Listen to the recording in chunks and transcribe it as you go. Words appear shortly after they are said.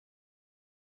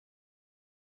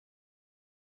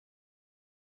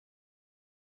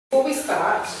Before we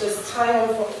start, just tying on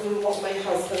from what my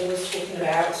husband was talking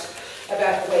about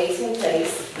the waiting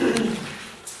place.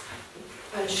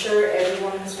 I'm sure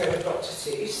everyone has heard of Dr.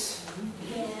 Seuss.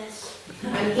 Yes.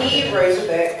 And he wrote a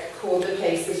book called The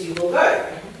Places You Will Go.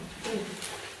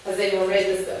 Has anyone read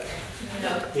this book?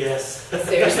 No. Yes.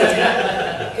 Seriously?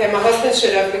 Okay, my husband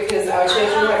should have, because our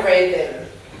children have read them.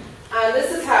 And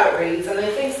this is how it reads, and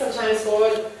I think sometimes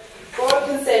God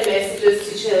can send messages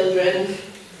to children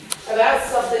about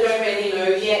stuff they don't really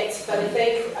know yet, but I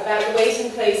think about the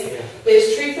waiting place,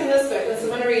 there's truth in this book, and so I'm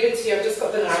going to read it to you. I've just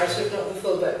got the narrative, not the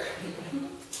full book.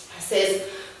 It says,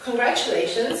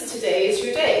 "Congratulations, today is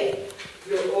your day.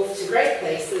 You're off to great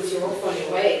places, you're off on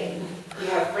your way. You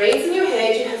have brains in your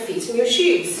head, you have feet in your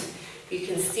shoes. You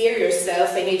can steer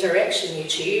yourself any direction you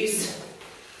choose.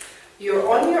 You're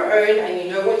on your own and you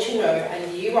know what you know,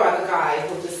 and you are the guy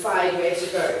who'll decide where to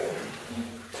go.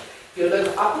 You'll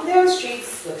look up and down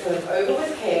streets, look them over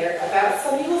with care. About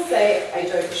some you will say, I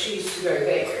don't choose to go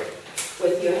there.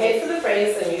 With your head full of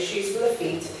brains and your shoes full of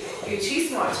feet, you're too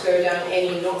smart to go down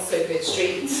any not so good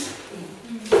street.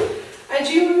 And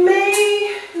you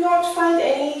may not find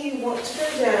any you want to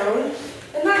go down.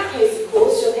 In that case, of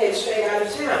course, you'll head straight out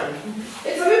of town.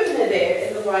 It's open in there,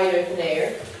 in the wide open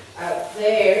air. Out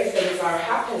there, things are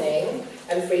happening,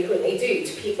 and frequently do,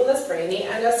 to people as brainy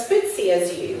and as fritzy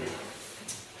as you.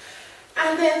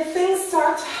 And then things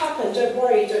start to happen. Don't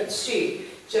worry, don't stew.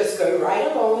 Just go right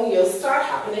along and you'll start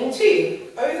happening too.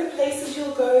 Oh, the places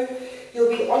you'll go, you'll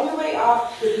be on your way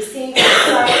up, you'll be seeing the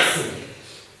sights,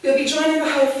 you'll be joining the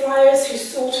high flyers who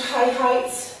soar to high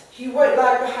heights. You won't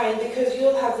lag behind because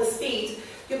you'll have the speed.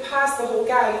 You'll pass the whole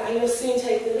gang and you'll soon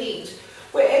take the lead.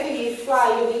 Wherever you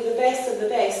fly, you'll be the best of the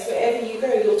best. Wherever you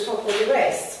go, you'll topple the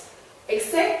rest.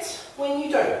 Except when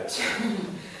you don't.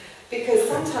 Because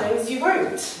sometimes you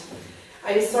won't.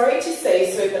 I'm sorry to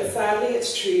say so, but sadly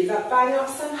it's true that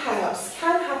bang-ups and hang-ups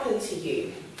can happen to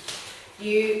you.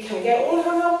 You can get all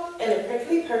hung up in a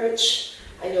prickly perch,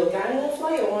 and your gang will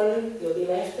fly on, you'll be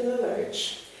left in the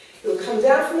lurch. You'll come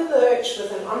down from the lurch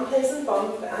with an unpleasant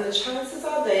bump, and the chances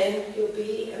are then you'll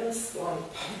be in a slump.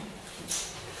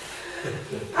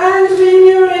 And when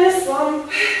you're in a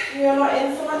slump, you're not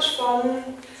in for much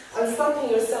fun, and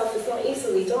slumping yourself is not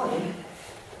easily done.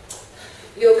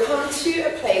 You'll come to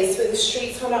a place where the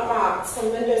streets are not marked,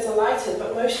 some windows are lighted,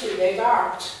 but mostly they're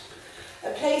darked. A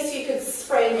place you could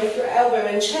sprain with your elbow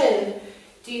and chin.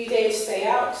 Do you dare to stay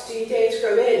out? Do you dare to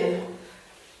go in?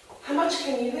 How much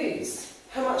can you lose?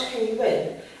 How much can you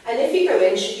win? And if you go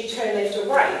in, should you turn left or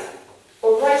right?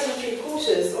 Or right and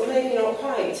 3/4, or maybe not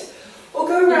quite? Or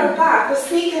go round back, or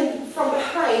sneak in from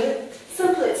behind?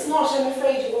 Simple it's not, I'm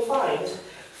afraid you will find.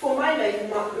 For my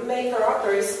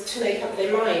maker-uppers to make up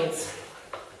their minds.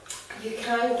 You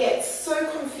can get so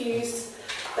confused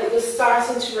that you're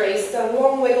starting to race down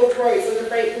long wiggled roads at a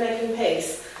breaknecking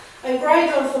pace, and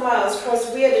grind on for miles across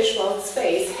weirdish wild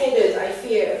space, headed, I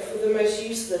fear, for the most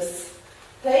useless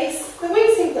place, the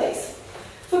waiting place.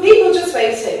 For people just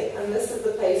waiting, and this is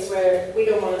the place where we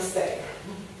don't want to stay.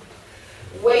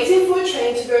 Waiting for a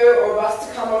train to go, or a bus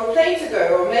to come, or a plane to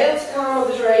go, or mail to come, or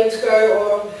the rain to go,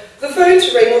 or the phone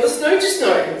to ring, or the snow to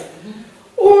snow,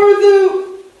 or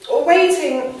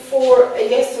waiting for a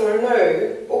yes or a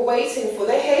no, or waiting for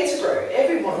their hair to grow.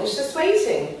 Everyone is just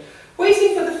waiting.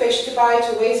 Waiting for the fish to bite,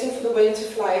 or waiting for the wind to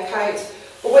fly a kite,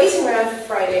 or waiting around for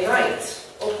Friday night,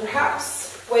 or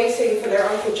perhaps waiting for their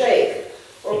Uncle Jake,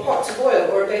 or a pot to boil,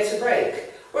 or a bed to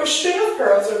break, or a string of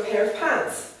pearls, or a pair of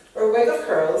pants, or a wig of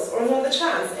curls, or another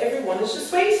chance. Everyone is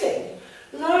just waiting.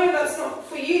 No, that's not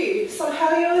for you.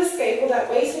 Somehow you'll escape all that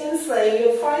waiting and slaying.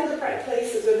 You'll find the bright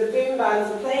places where the boom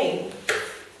bands are playing.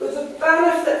 With the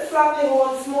banner flip-flapping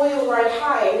once more, you'll ride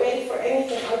high, ready for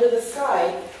anything under the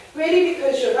sky. Ready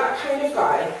because you're that kind of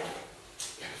guy.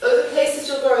 Oh, the places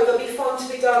you'll go, there'll be fun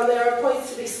to be done. There are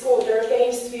points to be scored. There are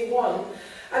games to be won.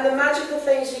 And the magical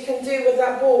things you can do with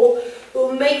that ball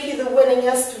will make you the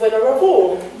winningest winner of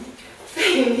all.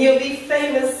 You'll be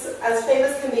famous as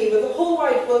famous can be, with the whole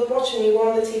wide world watching you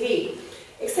on the TV.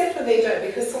 Except when they don't,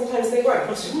 because sometimes they won't.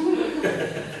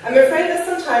 I'm afraid that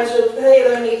sometimes you'll play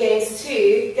lonely games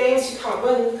too, games you can't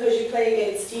win because you play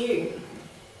against you.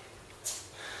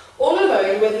 All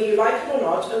alone, whether you like it or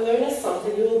not, alone is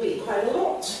something you will be quite a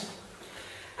lot.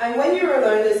 And when you're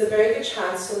alone, there's a very good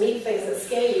chance you'll meet things that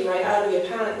scare you right out of your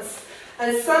pants.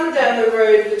 And some down the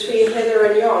road between hither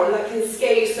and yon that can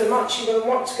scare you so much you won't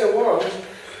want to go on.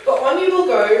 But on you will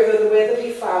go, though the weather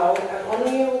be foul, and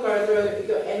on you will go, though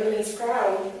your enemies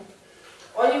prowl.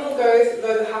 On you will go,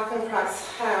 though the hack and cracks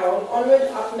howl, onward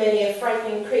up many a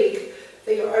frightening creek,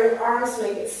 though your own arms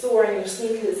may get sore and your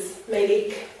sneakers may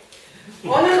leak.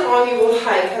 On and on you will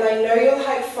hike, and I know you'll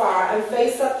hike far and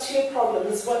face up to your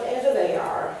problems, whatever they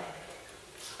are.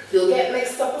 You'll get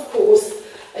mixed up, of course,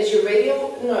 as you already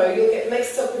know, you'll get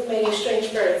mixed up with many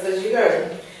strange birds as you go.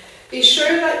 Be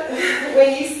sure that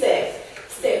when you step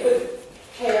with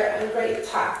care and great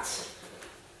tact.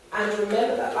 And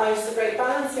remember that life's a great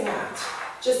balancing act.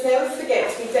 Just never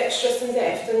forget to be dexterous and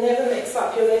deft, and never mix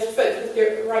up your left foot with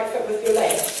your right foot with your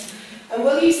left. And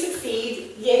will you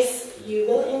succeed? Yes, you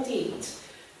will indeed.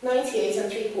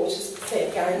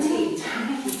 98.75% guaranteed.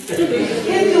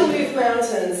 Yet you'll move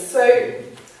mountains. So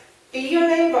be your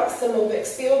name Buxton or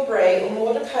Bixby or Bray or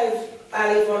Mordecai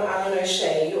Ali von Allen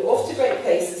O'Shea. You're off to great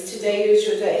places. Today is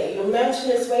your day. Your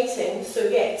mountain is waiting, so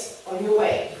get on your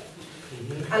way.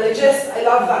 And I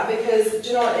love that because, do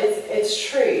you know what, it's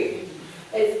true.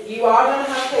 You are going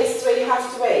to have places where you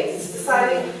have to wait. It's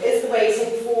deciding, are you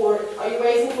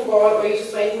waiting for God, or are you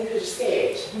just waiting because you're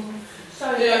scared?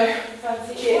 Sorry,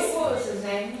 yes. What was his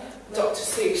name? Dr.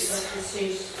 Seuss. Dr.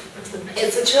 Seuss.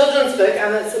 It's a children's book,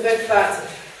 and it's a book that,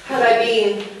 had I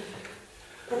been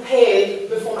prepared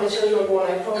before my children were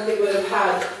born, I probably would have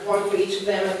had one for each of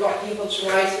them and got people to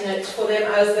write in it for them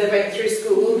as they went through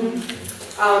school.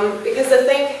 Because I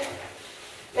think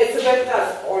it's a book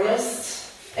that's honest.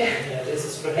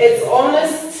 It's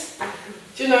honest.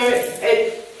 Do you know,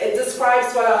 it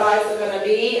describes what our lives are going to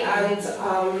be, and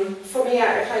for me,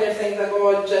 I kind of think that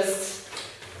God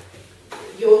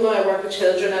you all know I work with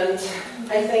children, and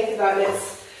I think that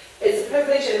it's a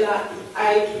privilege in that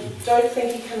I don't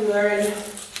think you can learn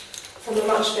from a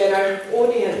much better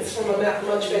audience, from a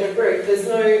much better group. There's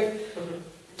no,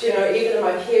 you know, even in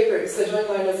my peer groups, I don't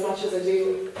learn as much as I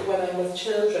do when I'm with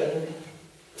children.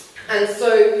 And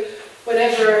so,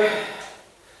 whenever,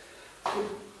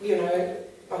 you know,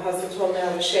 my husband told me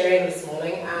I was sharing this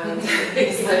morning, and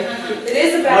he's like, it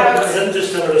is about... I didn't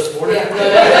just tell her this morning. Yeah,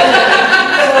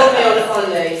 he told me on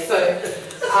Sunday, so...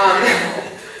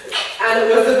 and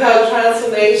it was about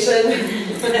transformation.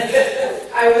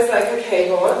 I was like, okay,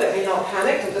 Lord, let me not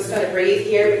panic, I'm just going to breathe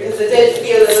here, because I did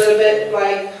feel a little bit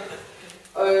like,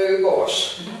 oh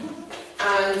gosh.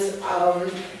 And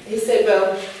he said,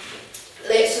 well,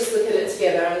 let's just look at it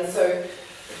together. And so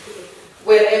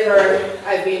whenever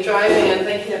I've been driving and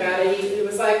thinking about it, he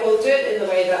was like, well, do it in the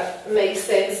way that makes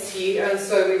sense to you. And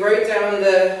so we wrote down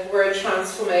the word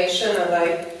transformation, and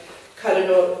I cut it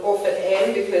off at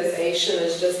N because Asian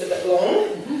is just a bit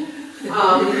long.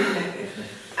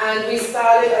 And we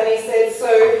started, and he said, so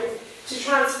to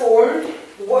transform,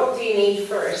 what do you need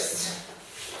first?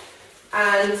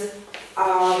 And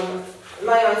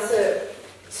my answer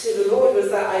to the Lord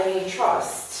was that I need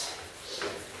trust.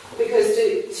 Because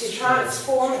to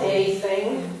transform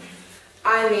anything,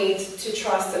 I need to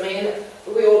trust. I mean,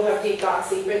 we all have deep, dark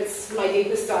secrets. My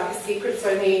deepest, darkest secrets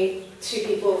only two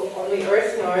people on the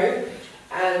earth know,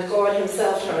 and God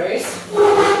himself knows.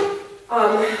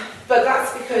 But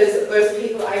that's because those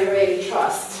people I really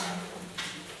trust.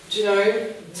 Do you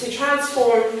know? To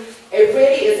transform, it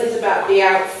really isn't about the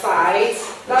outside.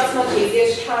 That's much easier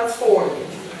to transform.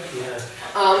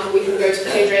 Yeah. We can go to the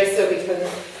hairdresser, we can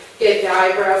get the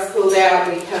eyebrows pulled out,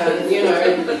 we can, you know,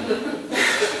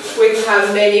 we can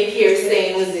have many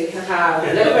piercings, we can have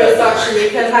liposuction, we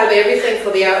can have everything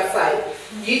for the outside.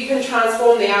 You can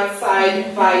transform the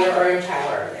outside by your own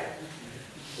power.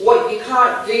 What you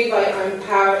can't do by your own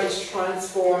power is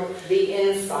transform the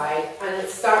inside, and it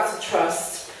starts with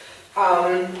trust.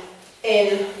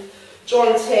 In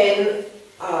John 10,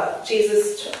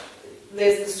 Jesus,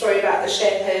 there's the story about the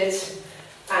shepherd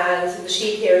and the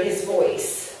sheep hear his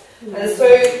voice. And so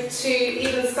to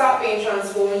even start being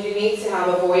transformed, you need to have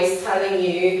a voice telling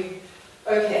you,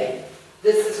 okay,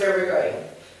 this is where we're going.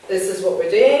 This is what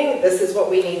we're doing. This is what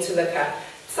we need to look at.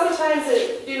 Sometimes,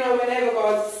 you know, whenever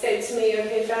God said to me,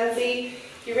 okay, Fancy,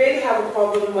 you really have a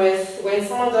problem with when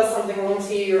someone does something wrong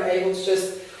to you, you're able to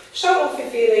just shut off your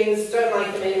feelings, don't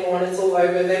like them anymore, and it's all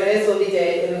over. They may as well be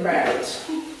dead in the ground.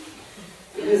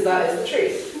 Because that is the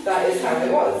truth. That is how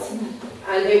it was.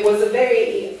 And it was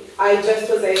I just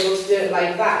was able to do it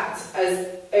like that. As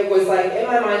it was like, in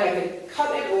my mind, I could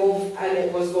cut it off and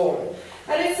it was gone.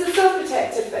 And it's a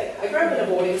self-protective thing. I grew up in a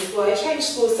boarding school. I changed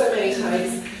schools so many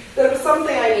times. There was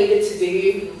something I needed to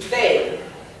do then.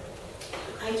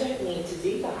 I don't need to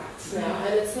do that now,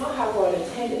 and it's not how God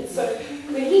intended. So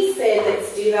when he said,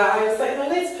 let's do that, I was like, no,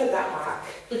 let's put that back.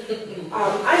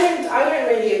 I don't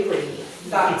really agree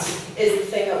that is the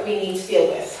thing that we need to deal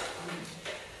with.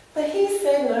 But he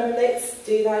said, no, let's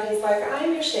do that. He's like,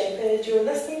 I'm your shepherd, you're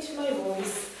listening to my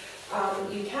voice.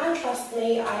 You can trust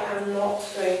me, I am not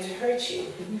going to hurt you.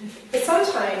 But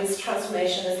sometimes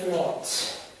transformation is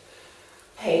not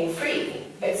pain-free.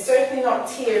 It's certainly not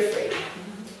tear-free.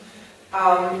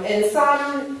 In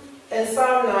Psalm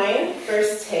 9,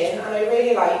 verse 10, and I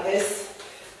really like this,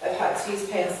 I've had to use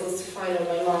pencils to find all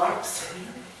my marks.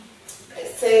 It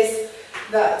says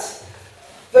that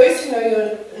those who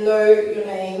know your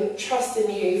name trust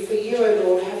in you, for you, O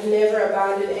Lord, have never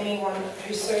abandoned anyone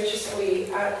who searches for you,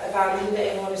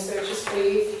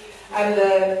 And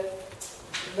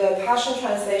the Passion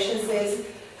Translation says,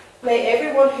 may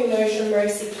everyone who knows your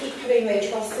mercy keep putting their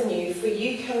trust in you,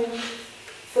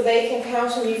 for they can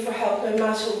count on you for help no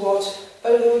matter what.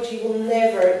 O Lord, you will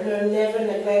never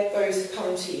neglect those who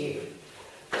come to you.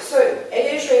 So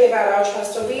it is really about our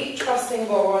trust. Are we trusting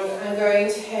God and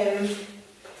going to Him?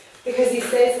 Because He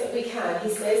says that we can. He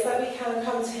says that we can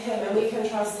come to Him and we can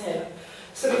trust Him.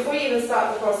 So before you even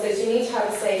start the process, you need to have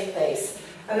a safe place.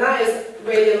 And that is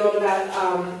really a lot about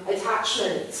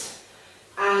attachment.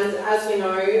 And as we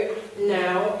know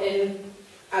now,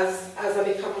 as I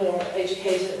become more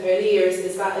educated in early years,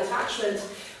 is that attachment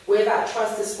where that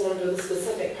trust is formed with a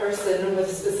specific person and with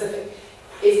a specific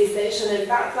is essential. And if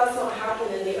that does not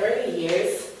happen in the early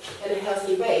years in a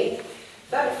healthy way,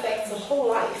 that affects the whole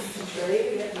life,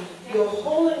 right? Your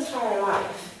whole entire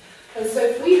life. And so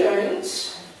if we don't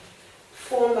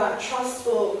form that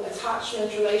trustful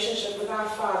attachment relationship with our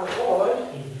Father God,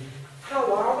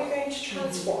 how are we going to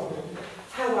transform?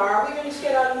 How are we going to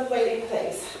get out of the waiting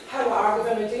place? How are we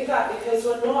going to do that? Because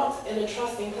we're not in a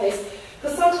trusting place.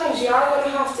 Because sometimes you are going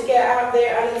to have to get out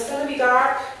there and it's going to be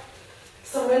dark.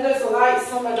 Some windows are light,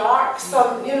 some are dark,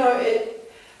 some,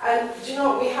 and do you know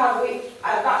what we have?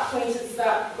 At that point it's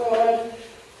that, God,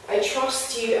 I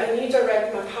trust you and you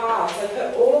direct my path. I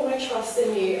put all of my trust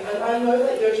in you and I know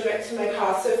that you're directing my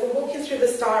path. So if we're walking through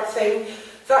this dark thing,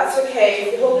 that's okay.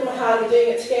 If you're holding my hand, we're doing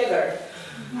it together.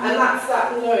 And that's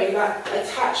that knowing, that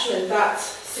attachment, that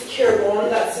secure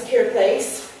bond, that secure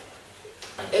place.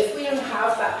 If we don't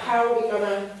have that, how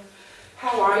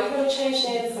are you going to change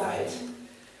the inside?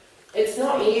 It's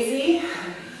not easy.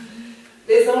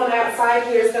 There's no one outside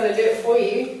here who's going to do it for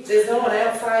you. There's no one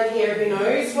outside here who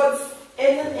knows what's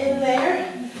in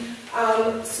there.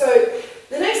 So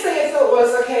the next thing I thought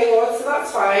was, okay, well, so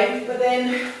that's fine, but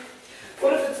then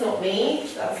what if it's not me?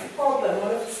 That's the problem.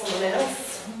 What if it's someone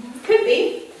else? Could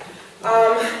be.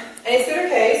 And he said,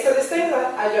 okay, so there's things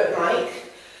that I don't like.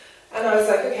 And I was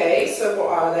like, okay, so what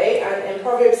are they? And in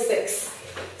Proverbs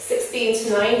 6:16 to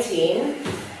 19,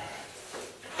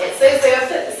 it says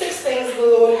there are 6 things the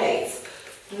Lord hates.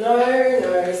 No,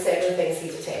 7 things He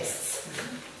detests.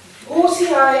 Haughty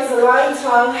eyes, a lying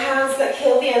tongue, hands that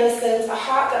kill the innocent, a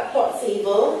heart that plots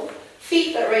evil,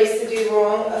 feet that race to do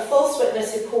wrong, a false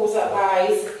witness who calls up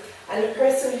lies, and a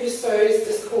person who sows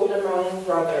discord among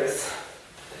brothers.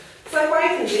 It's like, well,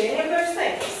 I can do any of those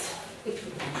things.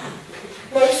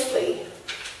 Mostly.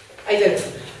 I don't.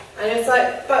 And it's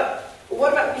like, but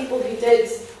what about people who did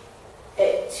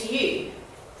it to you?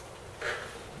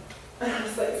 And I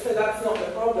was like, so that's not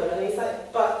the problem. And he's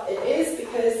like, but it is,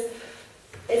 because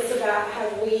it's about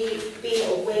have we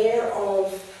been aware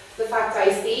of the fact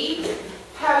I see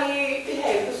how you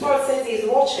behave. Because God says He's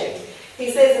watching.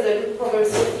 He says in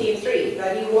Proverbs 15:3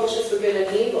 that He watches for good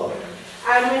and evil.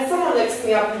 And when someone looks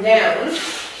me up and down, do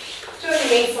you know when you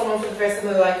meet someone for the first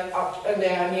time, they're like up and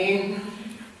down you?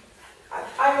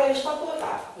 I really struggle with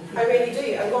that. I really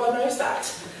do, and God knows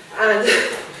that. And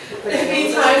there have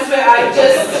been times where I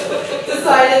just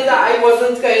decided that I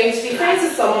wasn't going to be friends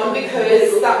with someone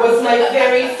because that was my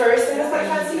very first, and it's like,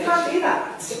 Fancy, you can't do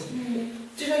that.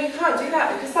 Do you know you can't do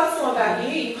that because that's not about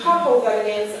you. You can't hold that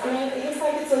against. I mean, it's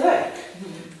like it's a look.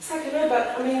 It's like a look,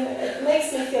 but I mean, it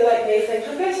makes me feel like they think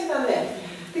I'm better than them.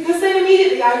 Because then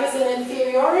immediately I was in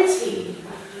inferiority.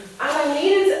 And I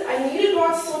needed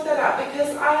God to sort that out because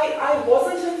I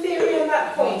wasn't inferior at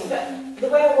that point. But the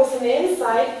way I was on the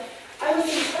inside, I was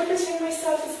interpreting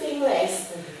myself as being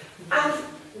less. And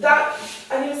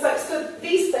he was like, so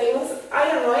these things,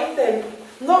 I don't like them.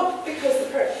 Not because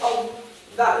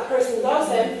that the person loves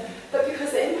them, but because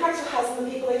the impact it has on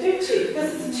the people I do it to.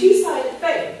 Because it's a two-sided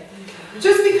thing.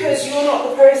 Just because you're not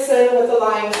the person with the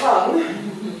lying tongue,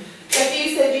 if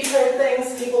you said you heard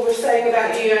things people were saying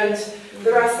about you and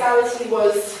the rascality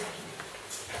was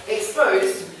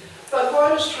exposed, but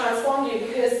God has transformed you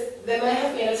because there may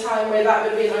have been a time where that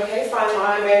would have been, okay, fine, now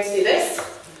I'm going to do this,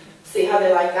 see how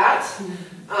they like that.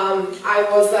 I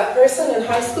was that person in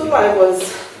high school. I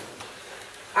was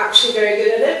actually very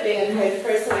good at it, being a creative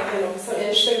person. I came up with some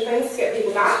interesting things to get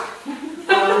people back.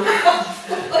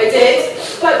 I did.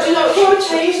 But do you know, God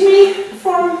changed me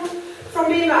from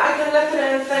being that I can look at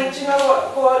it and think, do you know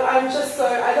what, God, I look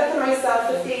at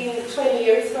myself 15, 20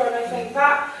 years ago and I think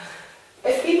that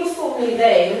if people saw me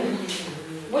then,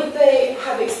 would they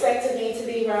have expected me to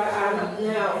be where I am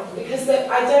now? Because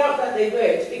I doubt that they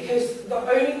would, because the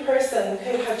only person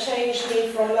who could have changed me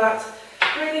from that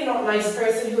really not nice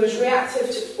person who was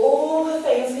reactive to all the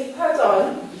things people had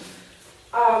done,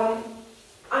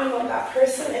 I'm not that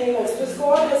person anymore, because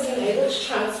God has been able to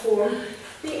transform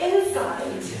the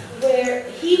inside, where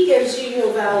He gives you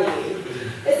your value.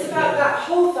 It's about that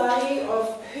whole value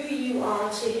of who you are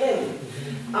to Him.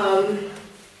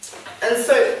 And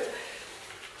so,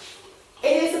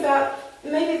 it is about,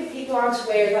 maybe the people aren't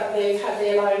aware that they've had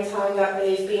their allowing time, that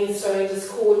they've been sowing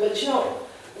discord, but you know,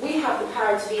 we have the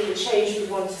power to be the change we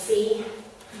want to see.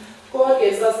 God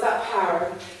gives us that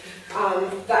power.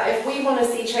 That if we want to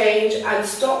see change and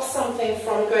stop something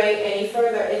from going any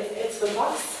further, it's with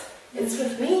us. It's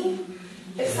with me.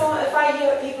 If I hear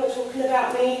that people are talking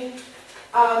about me,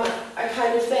 I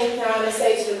kind of think now, and I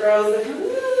say to the girls, like, you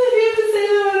can say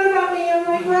that about me. I'm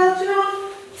like, well, do you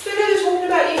know, it's better to talk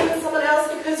about you than someone else,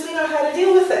 because we know how to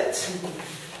deal with it.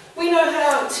 We know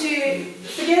how to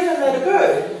forgive and let it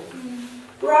go.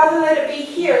 Rather let it be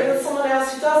here than someone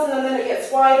else who doesn't, and then it gets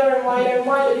wider and wider and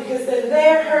wider, because then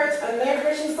they're hurt and they're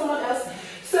hurting someone else.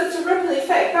 So it's a ripple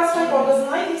effect. That's why God doesn't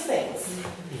like these things.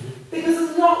 Because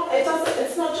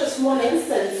it's not just one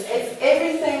instance, it's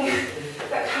everything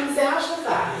that comes out of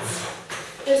that.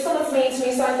 If someone's mean to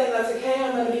me, so I think that's okay,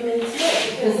 I'm going to be mean to them.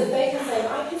 Because if they can say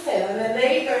that, I can say that. And then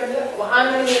they go, well,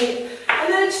 I'm going to be...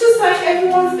 And then it's just like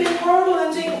everyone's being horrible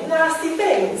and doing nasty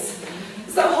things.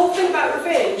 It's that whole thing about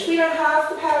revenge. We don't have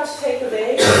the power to take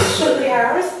revenge. It shouldn't be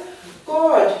ours.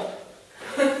 God.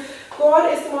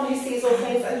 God is the one who sees all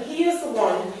things, and He is the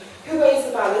one who weighs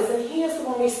the balance, and He is the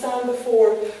one we stand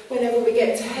before whenever we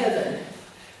get to heaven.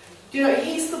 You know,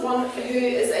 He's the one who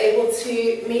is able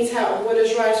to mete out what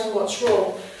is right and what's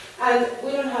wrong. And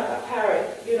we don't have that power.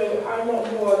 You know, I'm not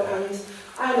God, and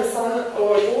I'm a son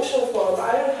or a daughter of God, but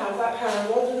I don't have that power.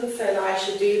 God didn't say that I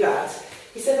should do that.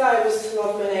 He said that I was to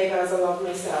love my neighbour as I love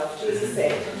myself. Jesus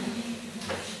said.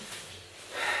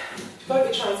 You've got to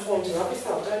be transformed to love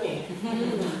yourself, don't you?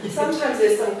 Sometimes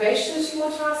there's some questions you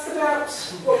want to ask about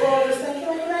what God was thinking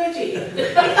when He made you.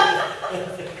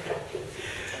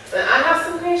 I have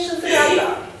some questions about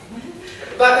that.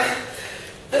 But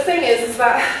the thing is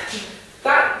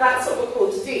that's what we're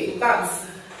called to do.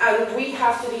 And we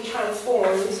have to be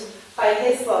transformed by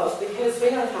His love, because we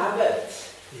don't have it.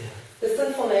 The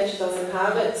sinful nature doesn't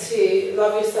have it to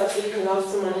love yourself so you can love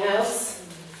someone else.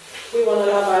 We want to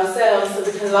love ourselves so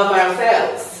we can love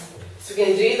ourselves. So we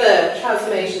can do the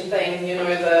transformation thing, you know,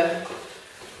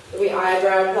 the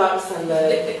eyebrow plucks and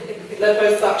the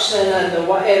liposuction and the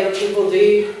whatever people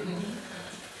do.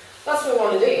 That's what we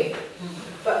want to do.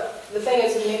 But the thing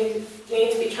is, we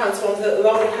need to be transformed so that the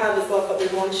love we have is love that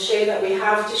we want to share, that we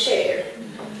have to share.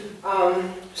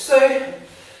 So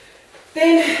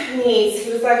then needs,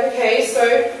 he was like, okay, so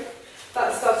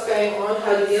that stuff's going on,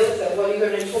 how do you deal with it? What are you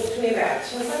going to talk to me about?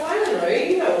 And I was like, well, I don't know,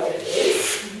 you know what it is.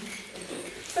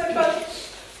 So, but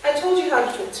I told you how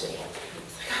to talk to me. I was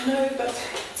like, I know, but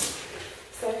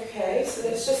it's like, okay, so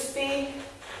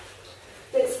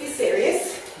let's be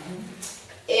serious.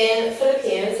 In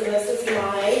Philippians, and this is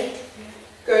my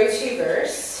go-to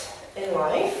verse in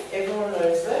life. Everyone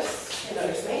knows this. Who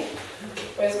knows me?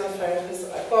 Where's my phone? Because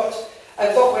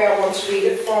I've got where I want to read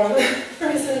it from.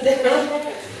 Written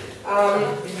down.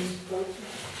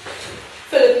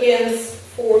 Philippians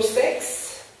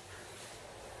 4:6.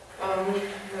 I'm going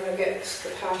to get the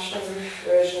Passion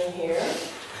version here,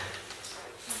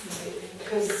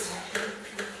 because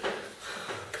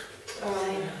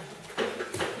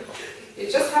you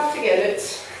just have to get it.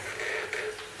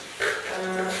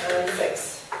 And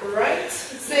 6. Right? It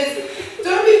says,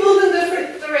 don't be pulled in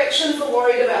different directions or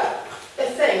worried about a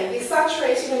thing. Be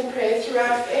saturated in prayer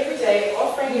throughout every day,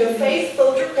 offering your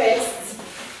faith-filled requests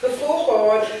before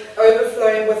God,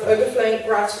 overflowing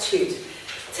gratitude.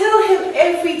 Tell Him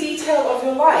every detail of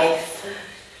your life.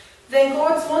 Then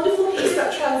God's wonderful peace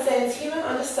that transcends human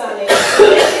understanding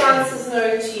will make the answers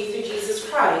known to you through Jesus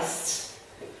Christ.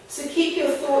 So keep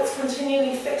your thoughts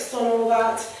continually fixed on all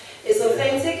that is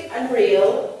authentic and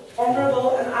real,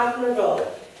 honourable and admirable,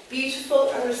 beautiful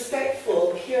and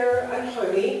respectful, pure and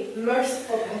holy,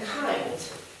 merciful and kind.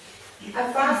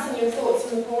 And fasten your thoughts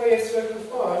on the glorious work of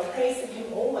God, praising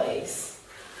Him always.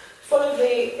 Follow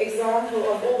the example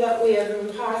of all that we have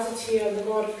imparted to you, and the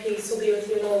God of peace will be with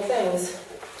you in all things.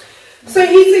 So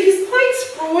he's quite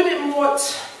broad in what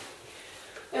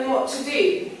to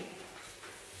do.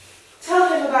 Tell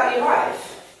Him about your life.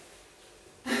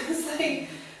 It's like,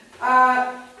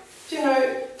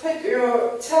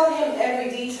 tell Him every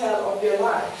detail of your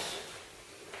life.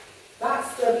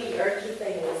 That's the wee irky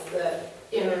things that,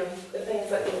 you know, the things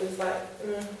that you're just like,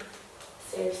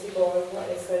 seriously, God, what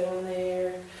is going on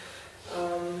there?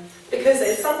 Because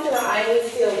it's something that I need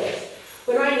to deal with.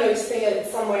 When I'm noticing it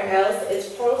somewhere else, it's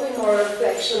probably more a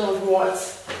reflection of what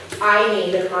I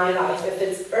need in my life. If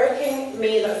it's irking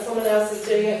me that someone else is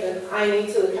doing it, then I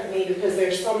need to look at me, because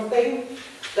there's something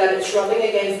that it's rubbing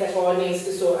against that God needs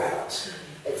to sort out.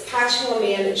 It's catching on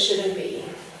me and it shouldn't be.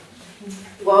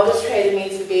 God has created me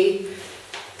to be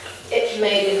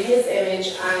made in His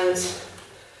image, and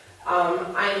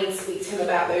I need to speak to Him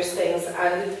about those things.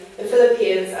 And in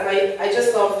Philippians, and I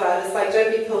just love that, it's like,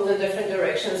 don't be pulled in different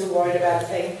directions and worried about a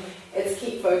thing. It's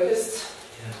keep focused.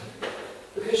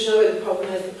 Because you know what the problem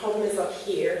is? The problem is up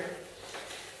here.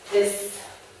 This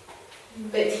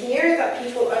bit here that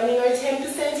people only know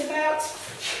 10% about,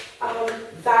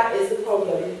 that is the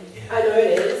problem. I know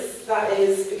it is. That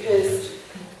is because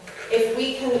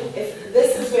if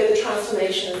this is where the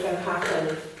transformation is going to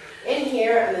happen. In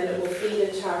here, and then it will feed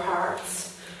into our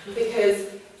hearts. Because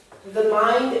the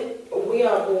mind, we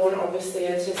are born obviously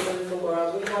into a sinful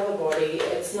world. We have a body.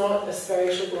 It's not a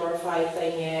spiritual glorified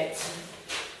thing yet.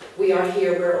 We are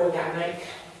here, we're organic.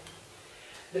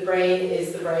 The brain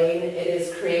is the brain. It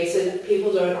is created.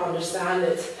 People don't understand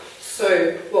it.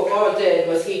 So what God did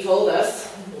was He told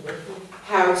us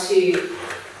how to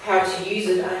use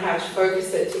it and how to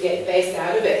focus it to get the best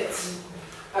out of it.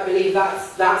 I believe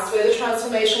that's where the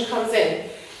transformation comes in,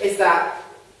 is that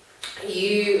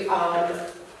you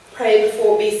pray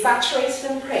before, be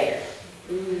saturated in prayer.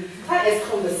 That is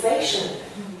conversation.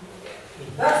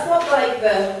 That's not like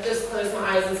just close my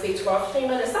eyes and speak to God for 3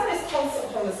 minutes. That is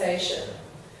constant conversation.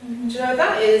 Do you know,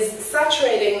 that is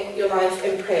saturating your life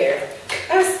in prayer.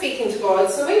 That's speaking to God.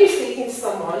 So when you're speaking to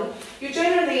someone,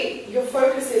 your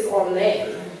focus is on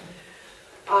them.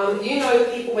 You know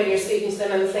people when you're speaking to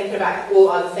them and thinking about all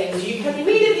other things. You can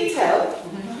immediately tell.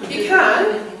 You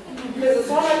can, because it's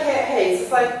one of my pet hates.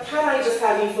 It's like, can I just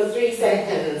have you for 3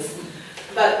 seconds?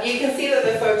 But you can see that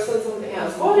they're focused on something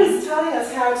else. God is telling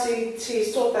us how to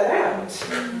sort that out.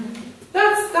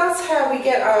 That's how we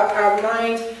get our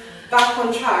mind back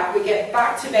on track. We get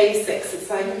back to basics. It's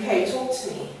like, okay, talk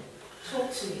to me.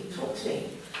 Talk to me. Talk to me.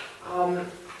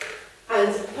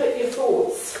 And put your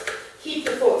thoughts. Keep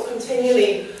your thoughts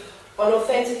continually on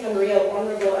authentic and real,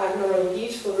 honourable, admirable,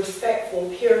 beautiful, respectful,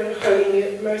 pure and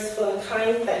holy, merciful and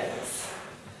kind things.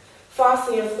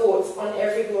 Fasten your thoughts on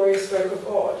every glorious work of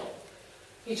God.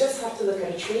 You just have to look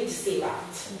at a tree to see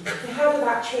that. And how did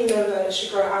that tree know that it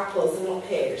should grow apples and not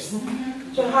pears?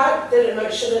 So how did it know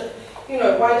it shouldn't,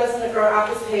 why doesn't it grow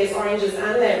apples, pears, oranges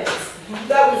and lemons?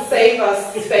 That would save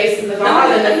us space in the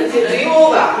garden if it did do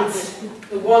all that.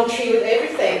 The one tree with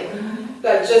everything.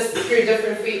 That just grew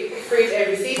different fruit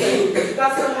every season.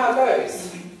 That's not how it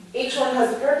goes. Each one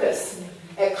has a purpose.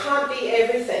 It can't be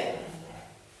everything.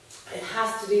 It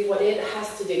has to do what it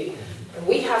has to do. And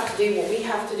we have to do what we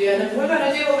have to do. And if we're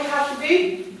going to do what we have to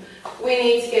do, we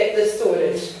need to get this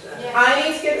sorted. Yeah. I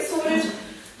need to get it sorted.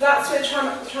 That's where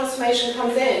transformation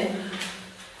comes in.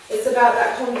 It's about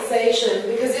that conversation.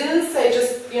 Because He didn't say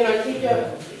just,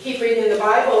 keep reading the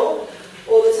Bible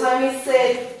all the time. He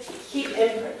said,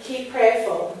 keep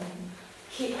prayerful.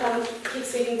 Keep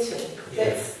speaking to me.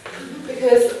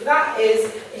 Because that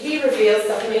is, He reveals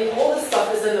stuff. I mean, all this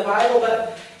stuff is in the Bible,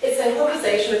 but it's in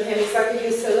conversation with Him. It's like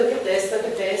He said, look at this, look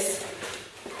at this.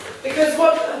 Because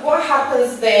what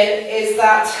happens then is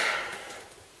that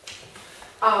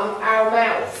our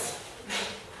mouths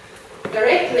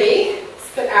directly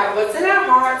spit out what's in our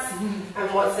hearts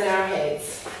and what's in our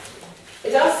heads.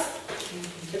 It does.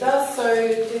 It does. So,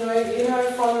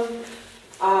 from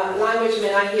language,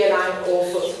 I hear all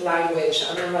sorts of language,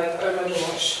 and I'm like, oh my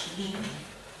gosh,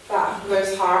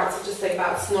 those hearts, I just think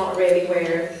that's not really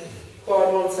where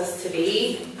God wants us to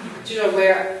be. Do you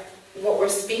know what we're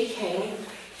speaking?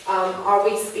 Are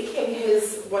we speaking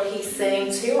what He's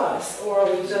saying to us, or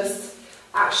are we just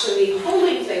actually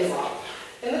holding things up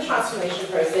in the transformation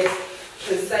process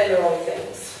to say the wrong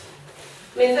things?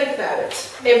 I mean, think about it.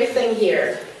 Everything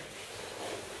here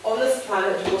on this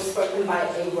planet was spoken by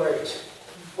a word.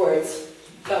 Words.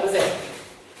 That was it.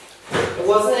 It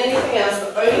wasn't anything else.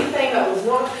 The only thing that was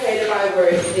not created by a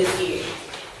word is you.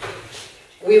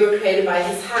 We were created by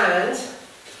His hand.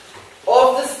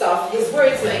 Of the stuff His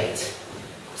words made.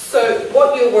 So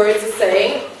what your words are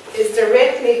saying is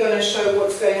directly going to show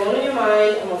what's going on in your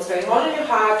mind and what's going on in your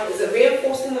heart. Is it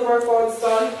reinforcing the work God's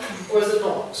done, or is it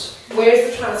not?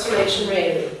 Where's the transformation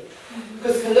really?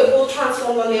 Because we can look all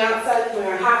transformed on the outside,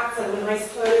 wear hats and wear nice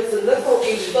clothes and look all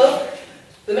beautiful.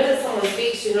 The minute someone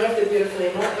speaks, you know if they're beautiful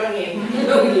or not, don't you?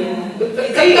 Oh yeah.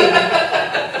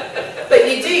 But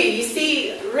you do. You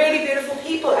see really beautiful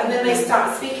people, and then they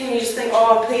start speaking, and you just think,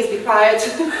 oh, please be quiet.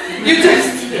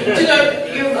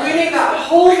 You're ruining that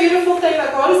whole beautiful thing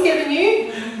that God has given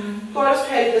you. God has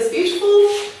created this beautiful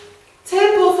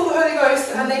temple for the Holy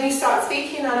Ghost, and then you start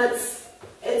speaking, and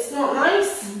it's not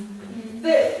nice.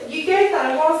 You get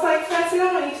that, and God's like, Fatty, I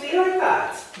don't want you to be like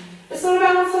that. It's not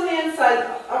about what's on the inside,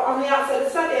 on the outside,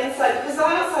 it's about the inside, because the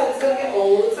outside is going to get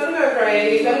old, it's going to go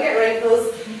grey, you're going to get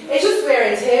wrinkles. It's just wear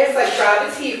and tear. It's like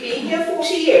gravity. You've been here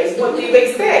 40 years. What do you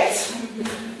expect?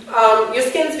 Your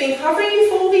skin's been covering you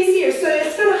for all these years, so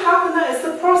it's going to happen. That is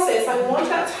the process. I want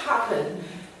that to happen.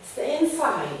 It's the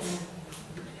inside.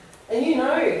 And you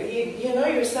know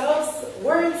yourselves,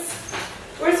 words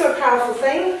are a powerful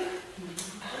thing.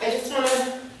 I just want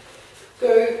to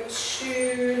go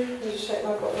to, let me just check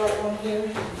I've got the right one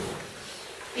here.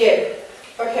 Yeah,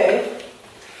 okay.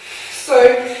 So,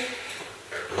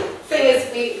 thing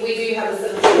is, we do have a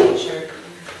sinful nature.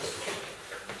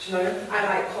 Do you know, I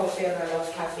like coffee and I love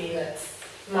caffeine.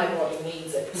 My body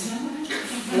needs it.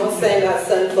 I'm not saying that's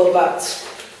sinful, but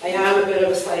I am a bit of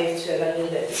a slave to it. I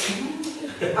need it.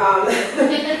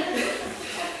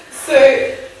 So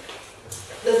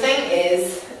the thing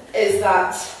is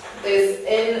that there's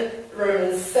in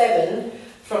Romans 7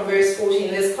 from verse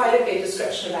 14, there's quite a big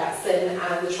description about sin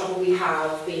and the trouble we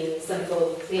have being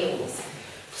sinful beings.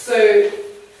 So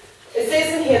it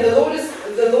says in here, the law is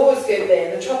good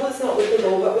then. The trouble is not with the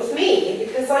law, but with me,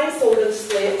 because I'm sold into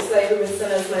slavery with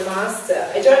sin as my master.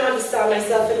 I don't understand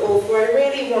myself at all, for I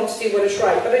really want to do what is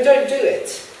right, but I don't do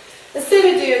it. Instead,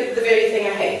 I do the very thing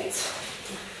I hate.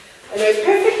 I know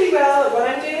perfectly well that what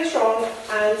I'm doing is wrong,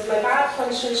 and my bad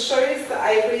conscience shows that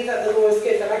I agree that the law is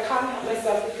good, but I can't help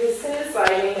myself because sin is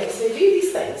lying and makes me do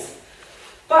these things.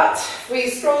 But we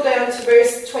scroll down to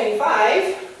verse 25.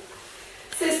 It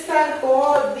says, thank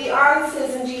God, the answer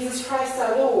is in Jesus Christ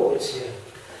our Lord. Yeah.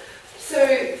 So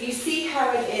you see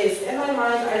how it is. In my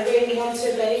mind, I really want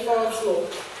to obey God's law.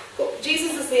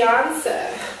 Jesus is the answer.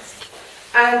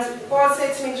 And God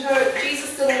said to me, Joe,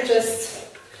 Jesus didn't just,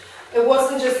 it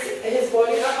wasn't just his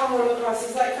body that hung on the cross.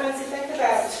 He's like, Fancy, think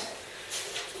about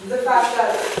the fact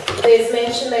that there's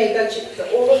mention made that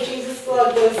all of Jesus'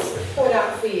 blood was poured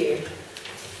out for you.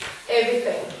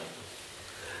 Everything.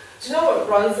 Do you know what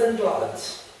runs in blood?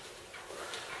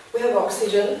 We have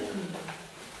oxygen.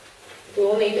 We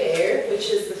all need air, which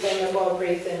is the thing that God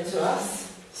breathed into us.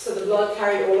 So the blood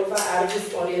carried all of that out of his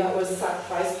body. That was a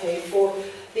sacrifice paid for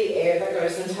the air that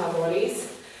goes into our bodies.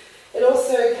 It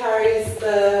also carries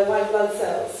the white blood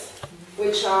cells,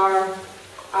 which are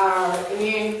our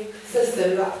immune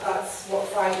system. That's what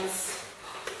fights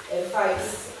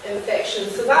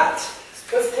infections. So that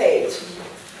was paid.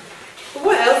 But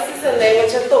what else is in there,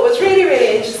 which I thought was really,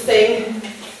 really interesting,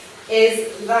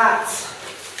 is that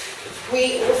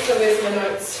we also, where's my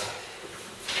notes?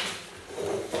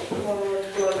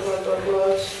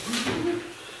 Blood.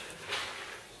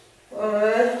 I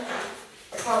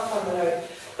can't find my note.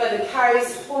 But it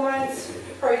carries hormones,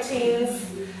 proteins,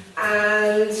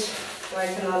 and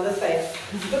like another thing.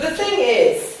 But the thing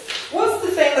is, what's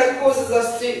the thing that causes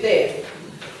us to do there?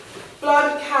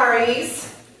 Blood carries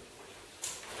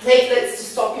platelets to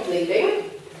stop you bleeding,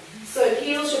 so it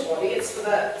heals your body. It's for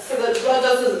that, so the blood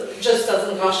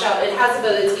doesn't gush out. It has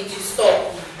ability to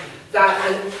stop that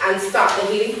and start the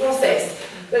healing process.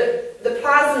 But the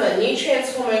plasma,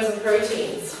 nutrients, hormones, and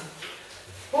proteins.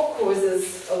 What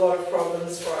causes a lot of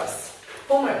problems for us?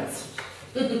 Hormones.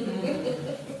 Isn't it?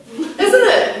 Isn't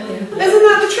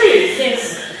that the truth?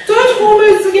 Yes. Don't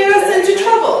hormones get us into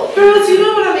trouble? Girls, you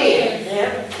know what I mean?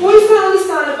 Yeah. Boys don't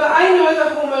understand it, but I know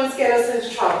that hormones get us into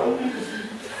trouble.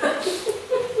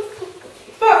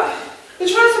 But the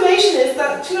transformation is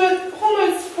that, you know,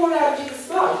 hormones poured out of Jesus'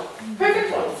 blood.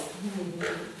 Perfect ones.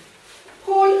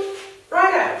 Poured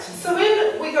right out. So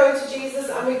when we go to Jesus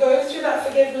and we go through that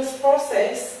forgiveness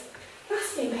process,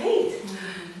 that's been paid.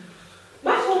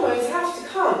 My hormones have to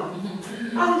come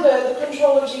under the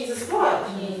control of Jesus' blood.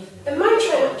 In my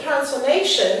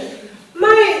transformation,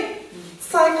 my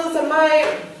cycles and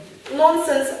my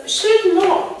nonsense should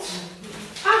not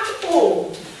at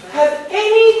all have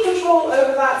any control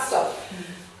over that stuff.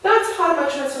 That's part of my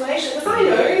transformation, because I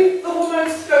know the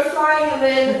hormones go flying, and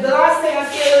then the last thing I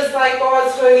feel is like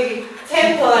God's holy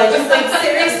temple. I just think,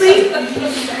 seriously?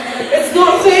 It's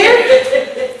not fair?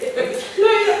 No,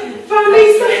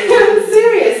 families, I'm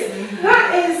serious.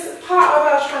 That is part of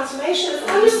our transformation. It's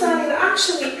understanding that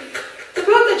actually the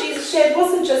blood that Jesus shed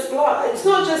wasn't just blood. It's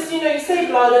not just, you know, you say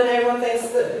blood and everyone thinks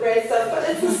it's the red stuff, but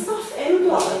it's the stuff in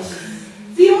blood.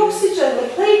 The oxygen, the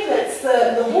platelets,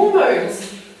 the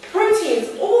hormones, proteins,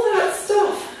 all that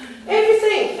stuff,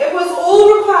 everything. It was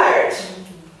all required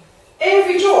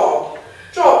every job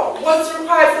was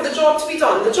required for the job to be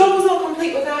done. The job was not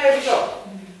complete without every job.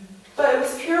 But it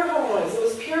was pure hormones, it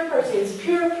was pure proteins,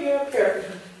 pure.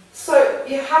 So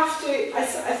you have to, I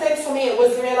think for me it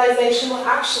was the realization, well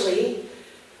actually,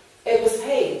 it was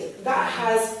paid. That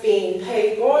has been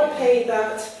paid. God paid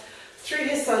that through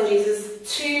His Son Jesus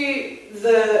to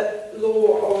the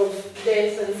law of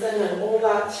death and sin and all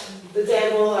that, the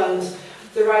devil and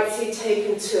the rights He'd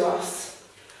taken to us.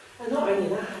 And not only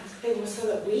that, it was so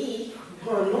that we,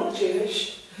 who are not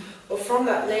Jewish, or from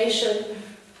that nation,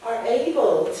 are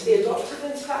able to be adopted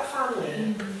into that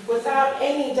family without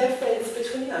any difference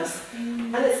between us.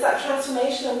 And it's that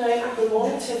transformation of knowing I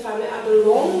belong to a family,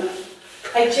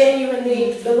 I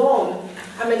genuinely belong.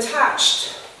 I'm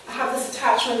attached. I have this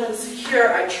attachment, I'm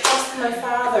secure, I trust my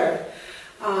Father.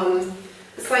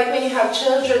 It's like when you have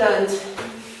children and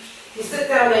you sit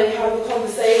down and you have the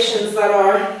conversations that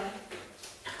are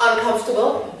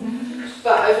uncomfortable.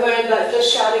 But I've learned that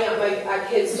just shouting at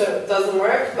kids doesn't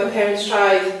work. My parents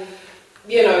tried,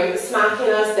 smacking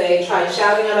us, they tried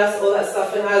shouting at us, all that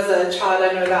stuff, and as a child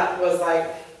I know that was like,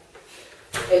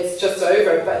 it's just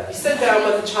over. But you sit down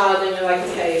with a child and you're like,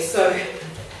 okay, so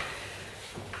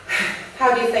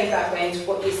how do you think that went,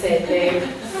 what you said there?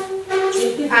 And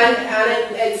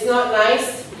it's not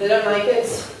nice, they don't like it,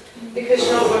 because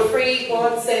we're free,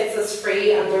 God sets us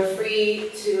free, and we're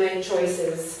free to make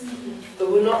choices.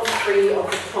 But we're not free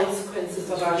of the consequences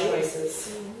of our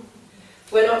choices.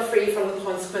 We're not free from the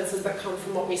consequences that come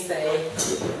from what we say.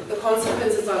 The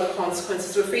consequences are the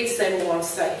consequences. We're free to say what we want to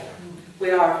say.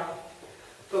 We are.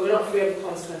 But we're not free of the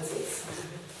consequences.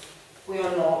 We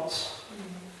are not.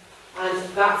 And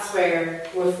that's where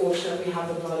we're fortunate we have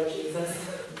the blood of Jesus.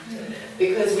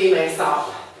 Because we mess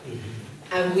up.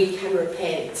 And we can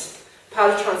repent.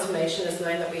 Part of transformation is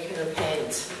knowing that we can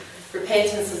repent.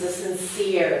 Repentance is a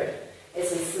sincere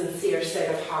state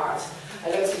of heart.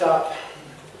 I looked it up.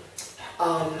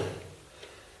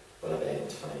 Will I be able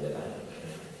to find it?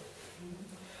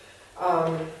 I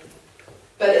don't know.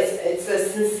 But it's a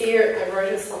sincere, I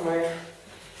wrote it somewhere.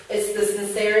 It's the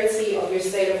sincerity of your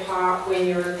state of heart when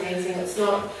you're repenting. It's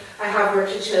not, I have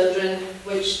worked with children,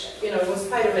 which, was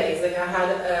quite amazing. I had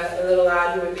a little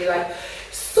lad who would be like,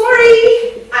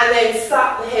 sorry, and then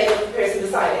slap the head of the person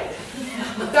beside him.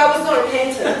 That was not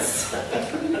repentance.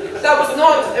 That was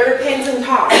not a repentant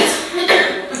heart.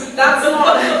 That's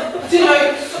not,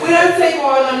 we don't say,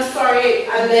 God, I'm sorry,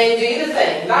 and then do the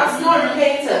thing. That's not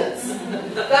repentance.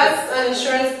 That's an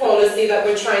insurance policy that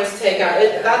we're trying to take out.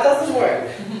 That doesn't work.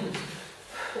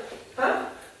 Huh?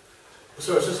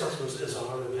 So it's just asking, is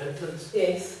our repentance?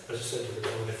 Yes. I just said to the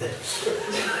wrong thing.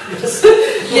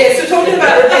 Yes, we're talking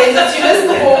about repentance. You missed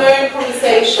the hormone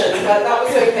conversation, but that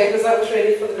was okay because that was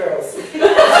really for the girls.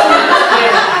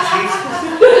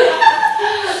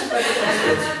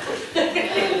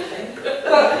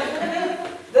 But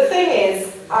the thing is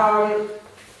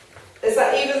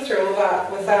that even through all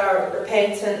that, with our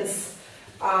repentance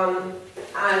and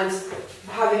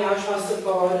having our trust of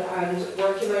God and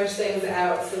working those things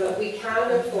out so that we can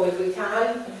move forward, we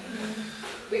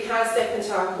can step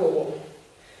into our call.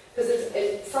 Because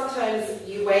sometimes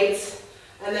you wait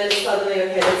and then suddenly,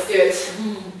 okay, let's do it.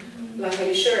 Like, are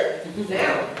you sure?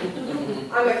 Now?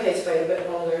 I'm okay to wait a bit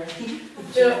longer.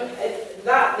 Do you know,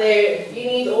 you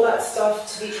need all that stuff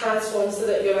to be transformed so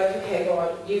that you're like, okay,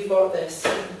 God, you've got this.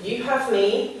 You have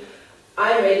me.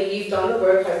 I'm ready. You've done the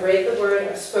work. I've read the word.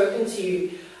 I've spoken to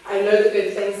you. I know the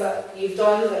good things that you've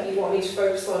done that you want me to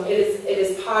focus on. It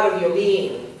is part of your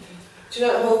being. Do you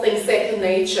know that whole thing, second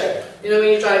nature? You know when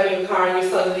you're driving your car and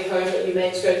you're suddenly home but you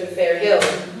meant to go to the Fair Hill?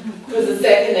 Because it's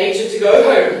second nature to go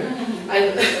home.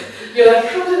 And you're like,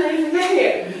 how did I even get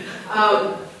here?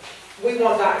 We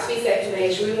want that to be second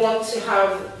nature. We want to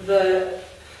have the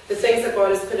things that God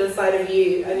has put inside of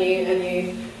you and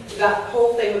you, that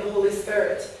whole thing with the Holy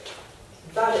Spirit,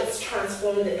 that it's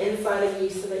transformed the inside of you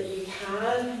so that you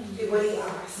can do what He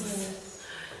asks.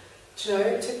 Do you know,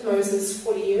 it took Moses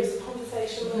 40 years of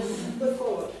conversation with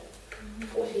God.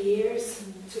 40 years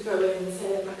to go in and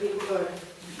say, let my people go.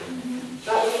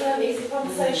 That wasn't an easy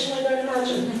conversation, I don't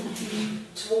imagine.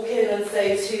 To walk in and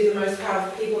say to the most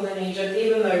powerful people in Egypt,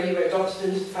 even though you were adopted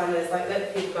into the family, it's like,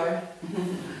 let people go.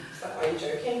 It's like, are you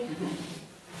joking?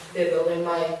 They're building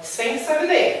my Sphinx over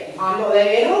there. I'm not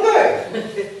letting anyone go.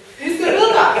 Who's going to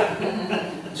build that?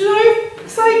 Do you know?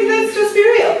 It's like, let's just be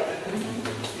real.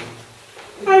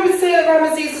 I would say that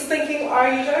Ramesses was thinking,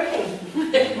 are you joking?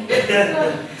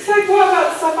 It's like, what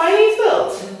about the stuff I need to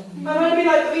build? I'm going to be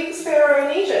like the weakest pharaoh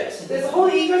in Egypt. There's a whole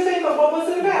ego thing, but what was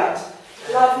it about?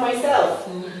 Love myself.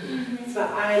 It's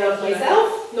about I love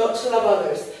myself, not to love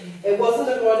others. It wasn't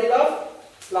a godly love.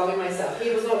 loving myself.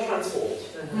 He was not transformed.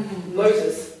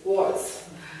 Moses was.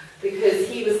 Because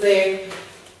he was there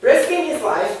risking his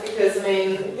life, because, I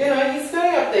mean, you know, he's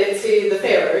going up there to the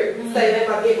Pharaoh, saying that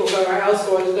my people go, our house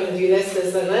God is going to do this,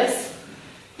 this, and this.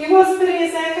 He was putting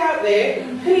his neck out there,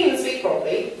 couldn't even speak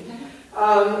properly.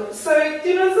 So,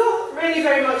 you know, it's not really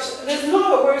very much, there's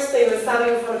not a worse thing than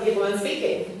standing in front of people and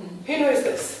speaking. Who knows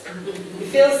this? You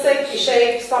feel sick, you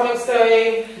shake, stomach's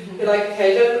going, you're like,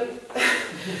 okay, don't...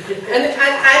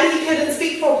 and he couldn't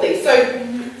speak properly. So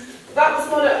that was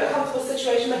not a comfortable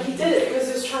situation, but he did it because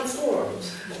he was transformed.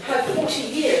 Had 40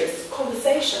 years of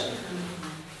conversation.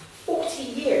 40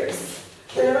 years.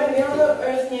 We're on the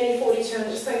earth nearly 42,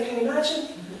 and just think, can you imagine?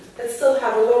 It still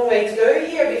have a long way to go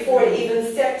here before it even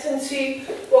stepped into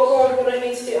what God wanted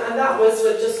me to do. And that was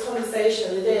with just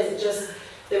conversation. It is.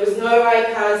 There was no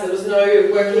iPads, there was no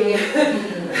working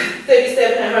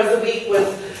 37 hours a week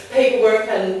with paperwork,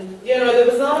 and you know, there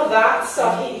was none of that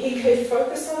stuff. He could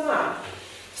focus on that.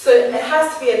 So it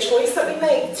has to be a choice that we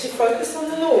make to focus on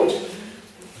the Lord.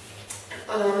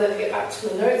 Let me get back to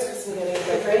my notes because I'm getting a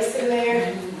bit race in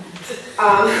there.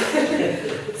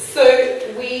 So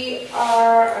we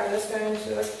are, I'm just going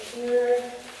to look here.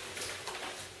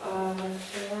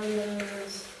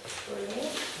 Romans 3.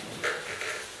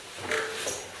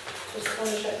 Just want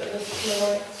to check that this is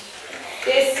right.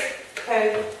 Yes,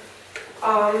 okay.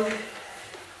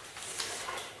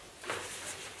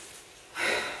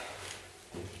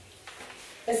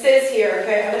 It says here,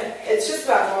 okay, and it's just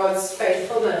about God's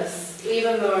faithfulness,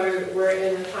 even though we're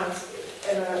in a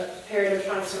period of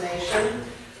transformation.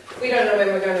 We don't know when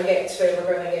we're going to get to where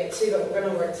we're going to get to, but we're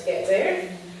going to work to get there.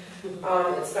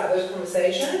 It's about those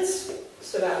conversations.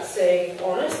 It's about staying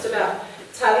honest, about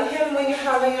telling him when you're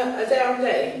having a down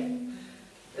day.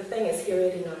 The thing is, he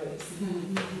already knows,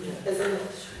 isn't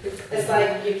it? It's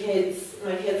like your kids,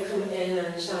 my kids come in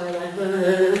and shower like,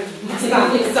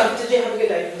 stop, did you have a good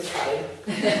day? It was fine.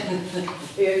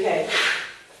 Are you okay?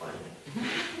 Fine.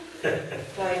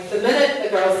 Like, the minute a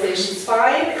girl says she's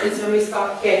fine is when we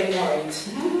start getting worried.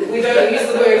 We don't use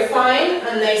the word fine,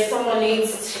 and someone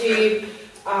needs to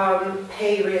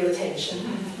pay real attention.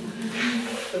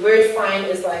 The word fine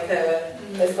is like a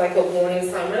warning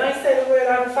sign. When I say the word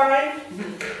I'm fine,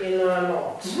 you know I'm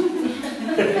not.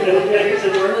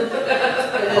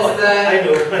 I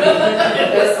know.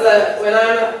 When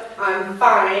I'm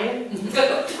fine,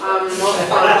 I'm not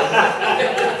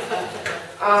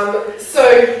fine. So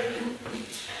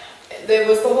there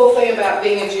was the whole thing about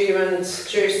being a Jew and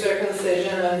Jewish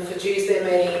circumcision, and for Jews there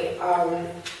are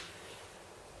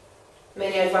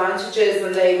many advantages,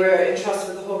 and they were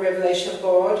entrusted with the whole revelation of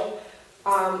God.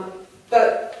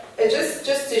 But it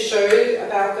just to show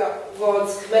about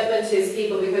God's commitment to his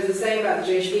people, because the same about the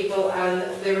Jewish people, and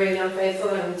they were really unfaithful,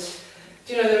 and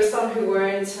there were some who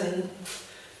weren't, and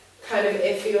kind of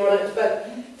iffy on it. But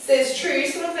it says true,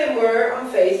 some of them were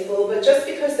unfaithful, but just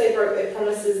because they broke their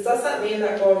promises, does that mean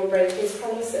that God will break his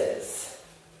promises?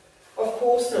 Of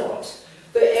course not.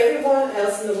 But everyone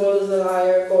else in the world is a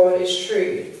liar, God is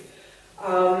true.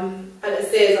 And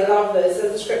it says, I love this,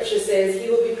 as the scripture says, he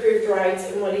will be proved right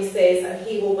in what he says, and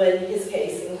he will win his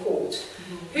case in court.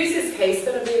 Who's his case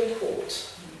going to be in court?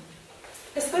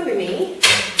 It's going to be me.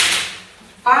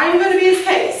 I'm going to be his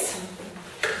case.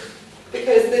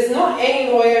 Because there's not any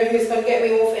lawyer who's going to get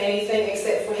me off anything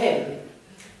except for him.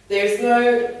 He is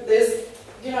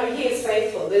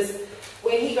faithful.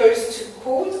 When he goes to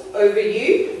court over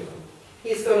you,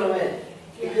 he's going to win.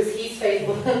 Because he's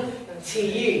faithful to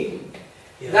you.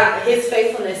 Yeah. That his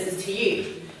faithfulness is to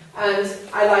you. And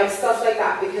I like stuff like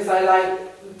that, because I like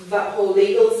that whole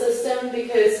legal system,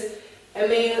 because I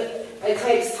mean, it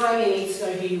takes time. You need to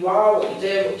know who you are, what you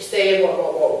do, what you say,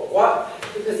 what,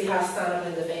 because he has to stand up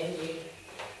and defend you.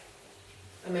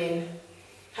 I mean,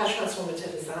 how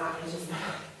transformative is that?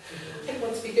 I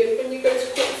want to be good when you go to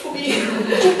court for me.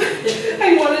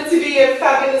 I want it to be a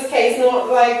fabulous case, not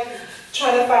like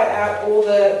trying to fight out all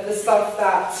the stuff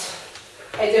that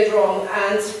I did wrong.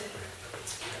 And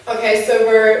okay, so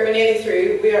we're nearly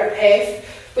through. We are F,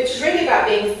 which is really about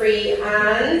being free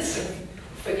and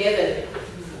forgiven.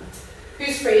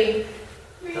 Who's free?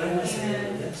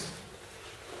 Yes.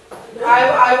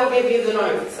 I will give you the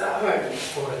notes at home. Alright.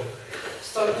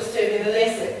 Stop disturbing the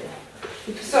lesson.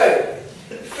 So,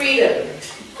 freedom.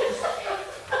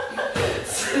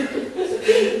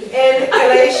 In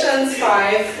Galatians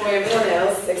 5, for everyone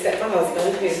else except my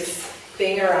husband, who's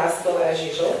being a rascal as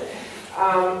usual,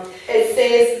 it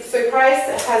says, so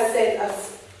Christ has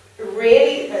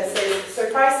really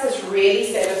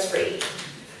set us free.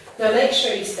 Now make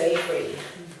sure you stay free.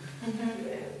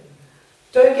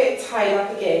 Don't get tied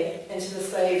up again into the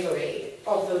slavery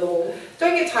of the law.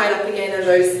 Don't get tied up again in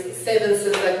those 7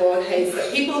 sins that God hates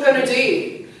that people are going to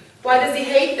do. Why does he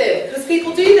hate them? Because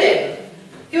people do them.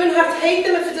 He wouldn't have to hate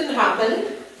them if it didn't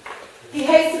happen. He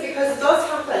hates it because it does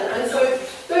happen. And so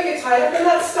don't get tied up in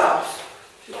that stuff.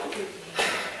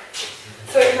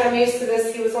 So I'm used to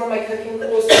this. He was on my cooking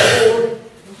course before.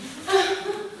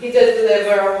 He did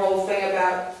deliver a whole thing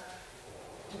about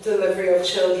delivery of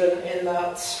children in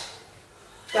that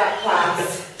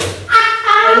class.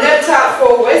 I nipped out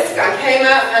for a whisk. I came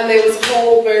out and there was a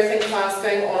whole birthing class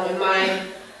going on in my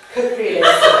cookery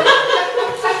lesson.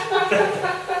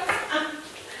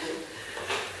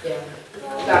 Yeah,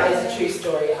 that is a true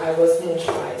story. I was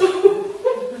mortified.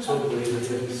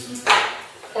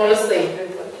 Honestly,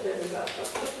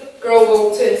 girl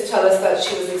walked in to tell us that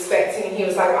she was expecting, and he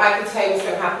was like, I can tell you what's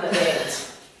going to happen at the end.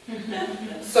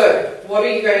 So, what are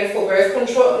you going for? Birth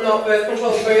control? Not birth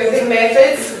control, birthing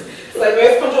methods. So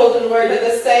birth control didn't work at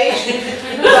this stage.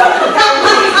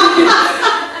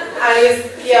 And he's,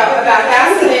 yeah, about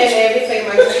gassing in everything in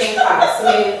my cooking class. I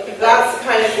mean, that's the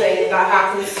kind of thing that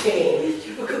happens to me.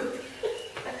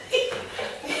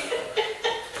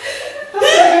 I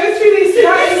go through these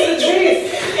trials, the truth.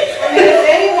 I mean, if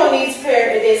anyone needs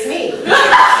prayer, it is me.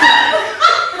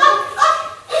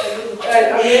 I'm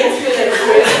going through the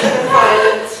truth and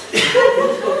violence.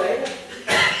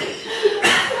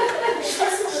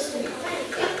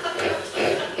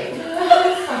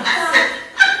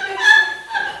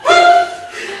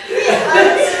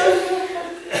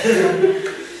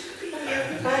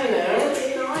 I know.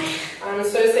 I'm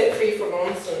so set free from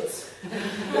nonsense.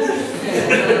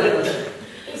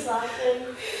 He's laughing.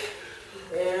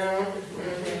 Yeah.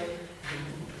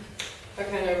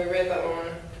 Okay, no, we read that one.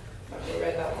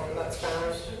 That's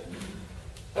found.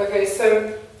 Okay,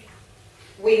 so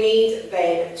we need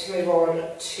then to move on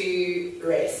to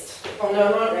rest. Oh no,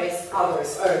 not rest,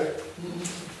 others. Others.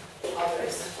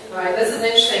 Right, this is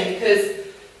interesting because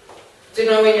do you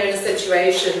know when you're in a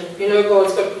situation, you know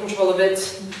God's got control of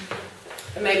it,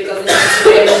 and maybe it doesn't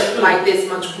seem like there's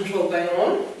much control going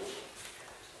on.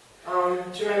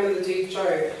 Do you remember the dude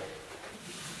Job?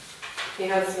 He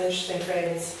had some interesting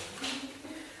friends.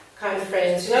 Kind of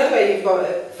friends. You know the way you've got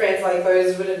friends like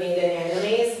those wouldn't need any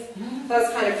enemies? That's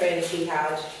the kind of friends he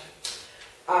had.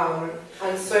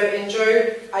 And so in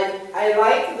Job, I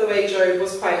like the way Job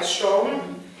was quite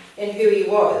strong in who he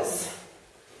was.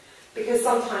 Because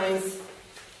sometimes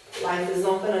life is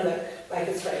not going to look like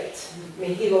it's great. I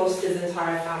mean, he lost his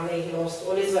entire family, he lost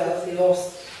all his wealth, he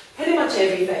lost pretty much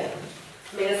everything.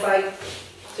 I mean, it's like,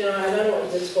 you know, I don't know what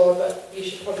you did to God, but you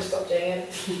should probably stop doing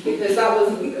it. Because that was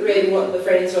really what the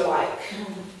friends were like.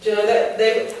 Do you know,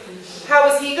 how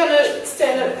was he going to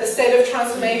stand a state of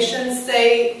transformation,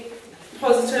 stay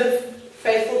positive,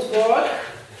 faithful to God?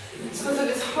 It's because of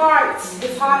his heart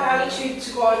attitude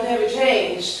to God never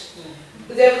changed.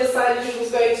 The devil decided he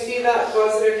was going to do that.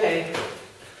 God said, okay,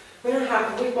 we don't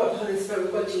have, we've got Holy Spirit,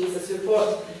 we've got Jesus,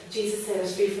 Jesus set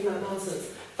us free from that nonsense.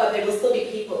 But there will still be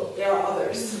people, there are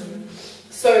others.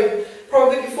 So,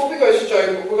 probably before we go to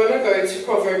Job, we're going to go to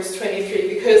Proverbs 23,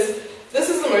 because this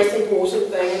is the most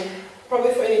important thing.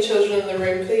 Probably for any children in the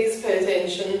room, please pay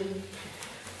attention.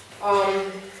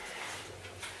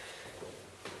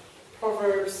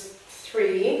 Proverbs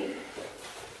 3,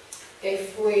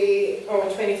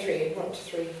 23, not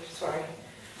 3, sorry.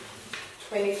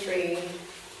 23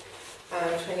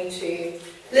 and 22.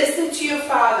 Listen to your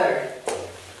father.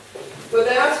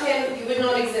 Without him, you would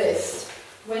not exist.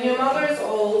 When your mother is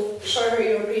old, show her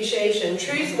your appreciation.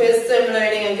 Truth, wisdom,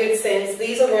 learning, and good sense,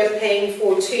 these are worth paying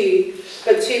for too,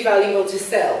 but too valuable to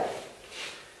sell.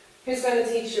 Who's going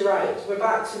to teach you right? We're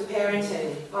back to the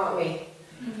parenting, aren't we?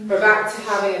 We're back to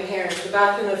having a parent. We're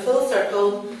back in a full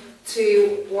circle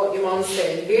to what your mom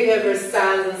said. Whoever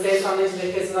stands and says something to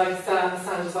the kids like stand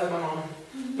just like my mom.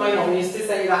 My mom used to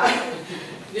say that.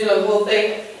 You know, the whole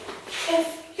thing. If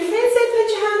your friend said put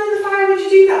your hand in the fire, would you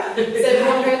do that? Has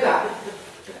everyone heard that?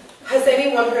 Has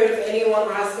anyone heard of anyone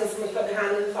asking someone to put their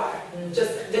hand in the fire?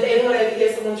 Just, did anyone ever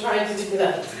hear someone trying to do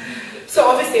that? So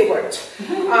obviously it worked.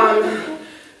 But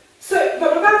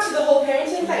we're back to the whole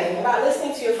parenting thing, about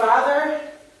listening to your father,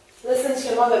 listening to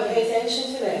your mother, pay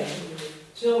attention to them.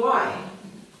 Do you know why?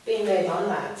 Being there, done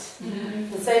that.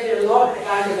 And save you a lot of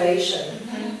aggravation.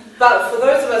 But for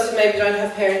those of us who maybe don't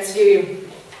have parents who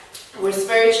were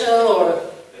spiritual or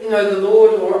know the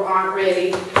Lord or aren't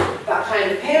really that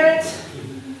kind of parent,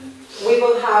 we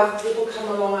will have people come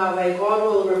along our way. God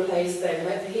will replace them.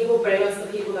 He will bring us the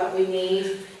people that we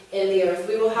need in the earth.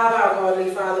 We will have our godly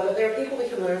father, but there are people we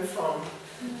can learn from.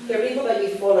 There are people that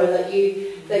you follow, that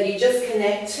you just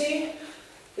connect to.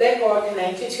 Let God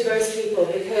connect you to those people,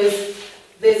 because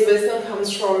This wisdom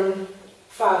comes from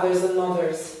fathers and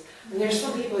mothers. And there's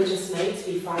some people who just made to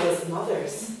be fathers and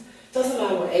mothers. Doesn't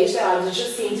matter what age they are, they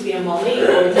just seem to be a mummy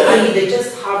or a daddy. They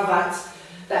just have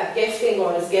that gifting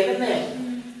God has given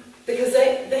them. Because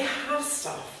they have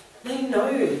stuff. They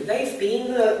know. They've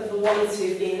been the ones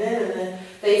who've been there and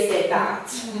they said that.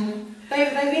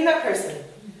 They've been that person.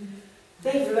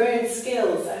 They've learned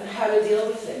skills and how to deal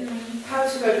with it. How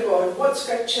to go to God. What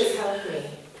scriptures help me?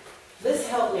 This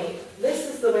helped me.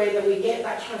 This is the way that we get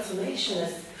that transformation.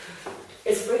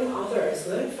 Is bring others,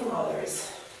 learn from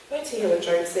others. Wait to hear what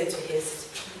Job said to his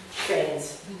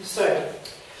friends. So,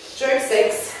 Job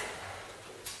 6,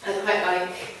 and I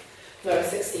like, no,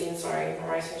 16, sorry, my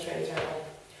writing's really terrible.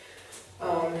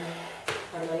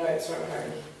 And my notes are at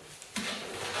home.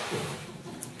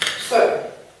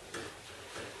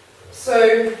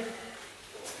 So,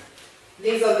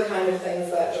 these are the kind of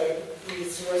things that Job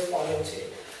is responding to.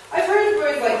 I've heard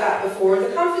words like that before.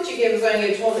 The comfort you give is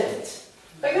only a torment.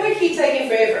 They're going to keep taking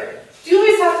forever. Do you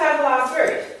always have to have the last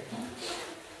word?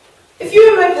 If you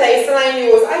were in my place and I in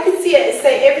yours, I could see it and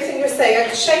say everything you're saying. I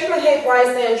could shake my head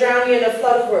wisely and drown you in a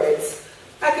flood of words.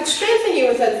 I could strengthen you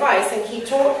with advice and keep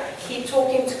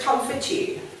talking to comfort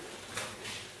you.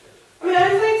 I mean, I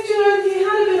think, he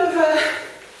had a bit of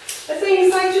a thing.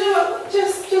 He's like,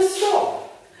 just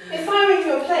stop. If I were in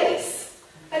your place,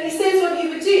 and he says what he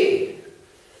would do,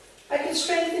 I could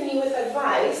strengthen you with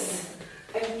advice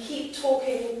and keep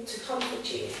talking to comfort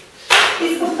you.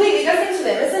 He's completely different to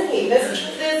them, isn't he?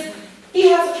 He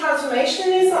has a transformation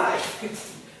in his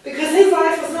life. Because his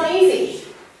life was not easy.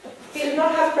 He did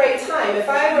not have a great time. If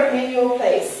I were in your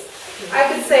place,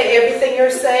 I could say everything you're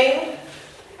saying.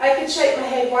 I could shake my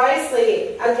head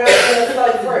wisely and drown in a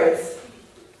flood of words.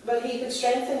 But he could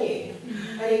strengthen you.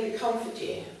 And he could comfort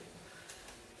you.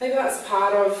 Maybe that's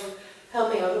part of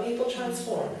helping other people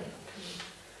transform.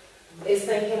 Is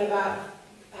thinking about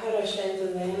how do I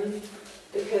strengthen them?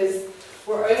 Because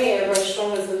we're only ever as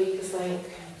strong as the weakest link.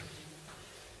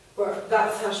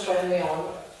 That's how strong we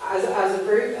are. As a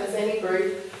group, as any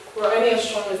group, we're only as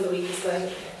strong as the weakest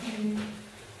link.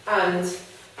 And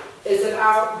is it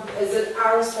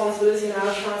our responsibility and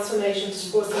our transformation to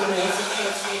support someone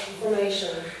else's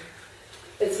transformation?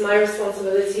 It's my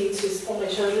responsibility to support my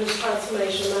children's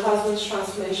transformation, my husband's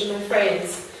transformation, my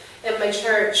friends, and my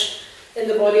church, in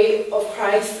the body of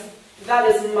Christ. That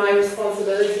is my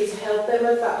responsibility to help them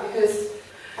with that, because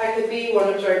I could be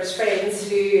one of Job's friends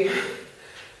who,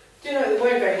 they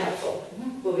weren't very helpful,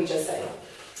 will we just say.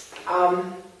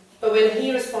 But when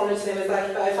he responded to them, it's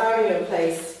like, if I were in your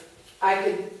place, I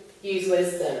could use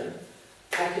wisdom,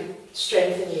 I could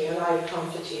strengthen you, and I would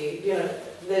comfort you.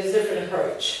 There's a different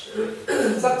approach.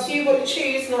 It's up to you what to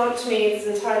choose, not up to me, it's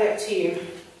entirely up to you.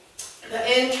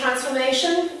 In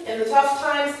transformation, in the tough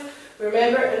times,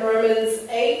 remember in Romans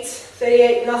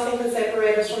 8:38, nothing can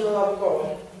separate us from the love of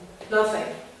God.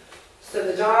 Nothing. So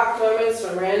the dark moments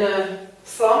when we're in a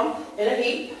slump, in a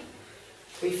heap,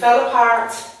 we fell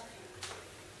apart,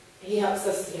 he helps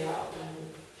us to get up.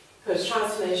 Because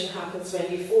transformation happens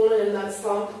when you've fallen in that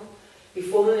slump, you've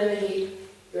fallen in a heap,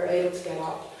 you're able to get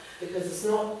up. Because it's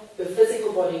not your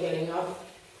physical body getting up,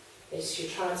 it's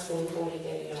your transformed body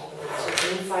getting up, it's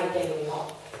your inside getting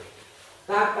up.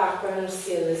 That background of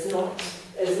steel is not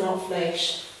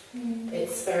flesh,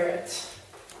 it's spirit.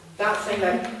 That thing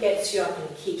that gets you up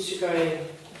and keeps you going,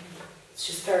 it's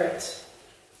your spirit.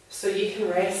 So you can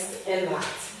rest in that.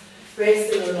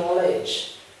 Rest in the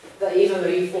knowledge that even though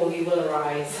you fall, you will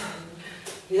arise.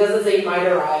 He doesn't say you might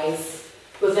arise.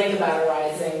 We'll think about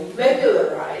arising. Maybe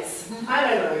you'll arise. I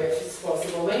don't know if it's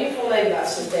possible. When you fall, maybe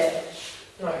that's just it.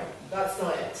 No, that's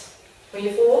not it. When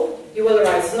you fall, you will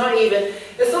arise. It's not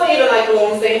even like a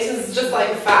long sentence, it's just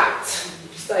like a fact.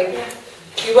 Just like,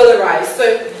 you will arise.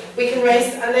 So we can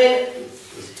rest. And then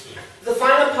the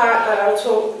final part that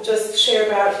I'll just share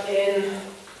about in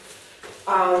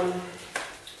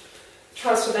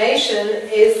transformation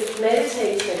is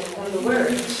meditating on the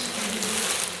Word.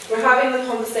 We're having the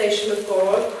conversation with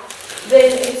God.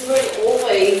 Then His Word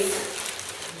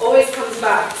always comes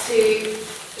back to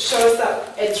show us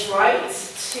that it's right.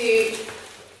 To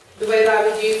the way that I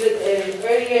would use it in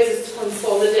early years is to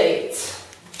consolidate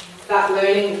that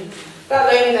learning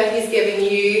that He's giving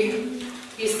you.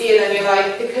 You see it and you're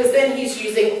like, because then He's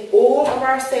using all of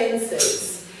our senses.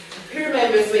 Who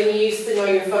remembers when you used to know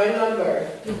your phone number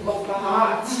off by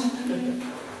heart?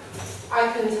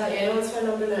 I couldn't tell you anyone's phone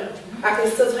number now. I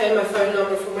can still tell you my phone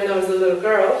number from when I was a little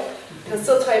girl. I can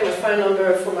still tell you my phone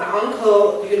number for my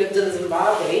uncle who lived in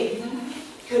Zimbabwe.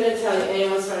 Couldn't tell you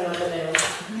anyone's phone number now.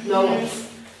 No one's.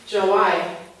 Do you know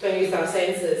why? Don't use our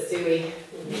senses, do we?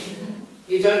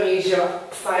 You don't use your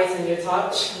sight and your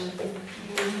touch.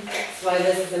 That's why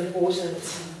this is important.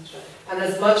 And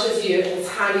as much as it's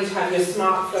handy to have your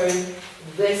smartphone,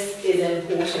 this is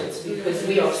important because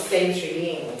we are sensory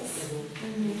beings.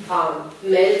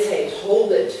 Meditate,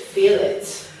 hold it, feel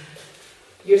it.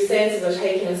 Your senses are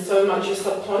taking in so much, your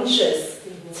subconscious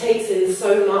takes in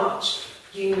so much.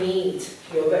 You need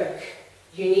your book.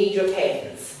 You need your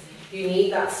pens. You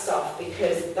need that stuff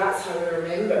because that's how we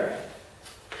remember.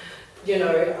 You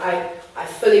know, I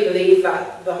fully believe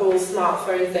that the whole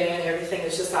smartphone thing and everything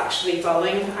is just actually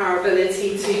dulling our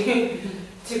ability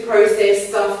to process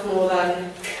stuff more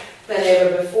than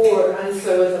ever before. And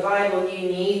so with the Bible,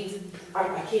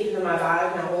 I keep it in my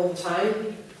bag now all the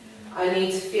time. I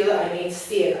need to feel it, I need to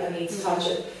see it, I need to touch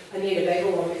it. I need a bigger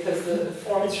one because the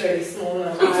font's really small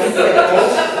and my eyes get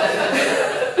old.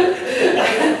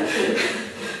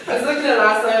 I was looking at it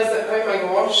last night, I was like, oh my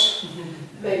gosh,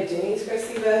 maybe do you need to go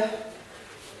see the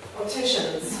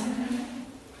opticians?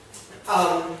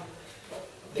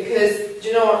 Because, do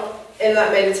you know what, in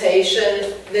that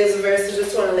meditation, there's a verse I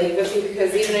just want to leave with you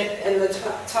because even in the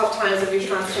tough times of your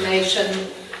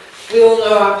transformation, we all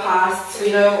know our past,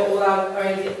 we know all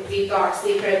our deep dark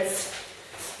secrets.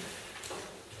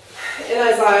 In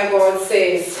Isaiah, God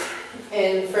says,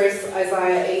 in 1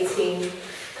 Isaiah 18,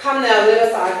 "Come now, let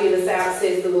us argue this out,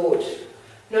 says the Lord.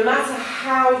 No matter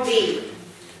how deep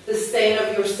the stain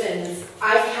of your sins,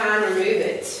 I can remove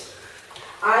it.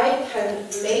 I can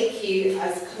make you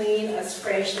as clean as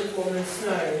freshly fallen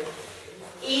snow.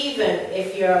 Even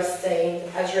if you are stained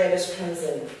as red as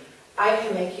crimson, I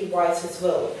can make you white as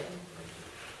wool.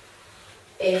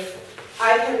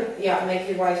 Make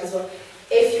you white as well.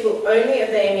 If you will only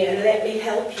obey me and let me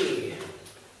help you,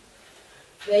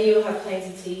 then you will have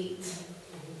plenty to eat."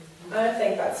 I don't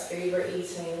think that's food we're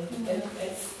eating.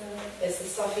 It's the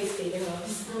stuff He's feeding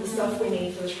us, the stuff we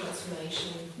need for the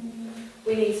transformation.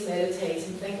 We need to meditate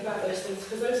and think about those things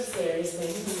because those are serious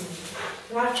things.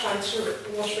 And I've tried to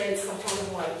wash red stuff out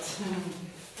of white.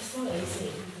 It's not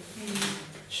easy.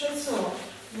 Sure, it's not.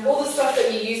 All the stuff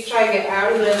that you used to try to get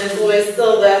out, and then there's always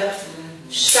still the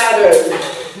shadow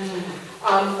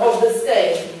of the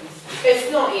stain. It's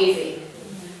not easy.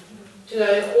 You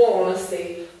know, in all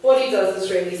honesty, what He does is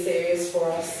really serious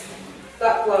for us.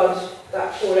 That blood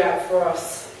that poured out for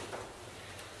us,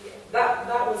 that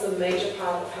was a major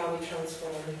part of how we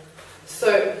transform.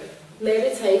 So,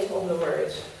 meditate on the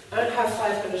Word. I don't have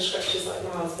 500 scriptures like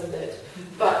my husband did,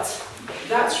 but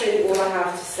that's really all I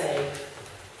have to say.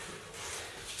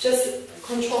 Just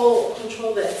control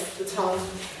this, the tongue.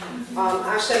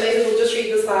 Actually, maybe we'll just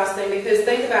read this last thing because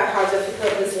think about how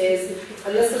difficult this is,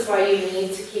 and this is why you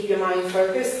need to keep your mind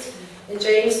focused. In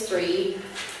James 3,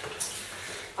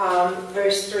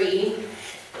 verse 3,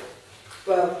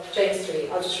 James 3,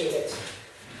 I'll just read it.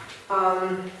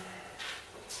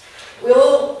 We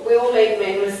all make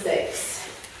many mistakes,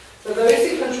 but those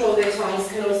who control their tongues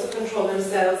can also control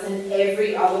themselves in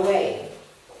every other way.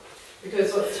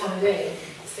 Because what's tongue doing?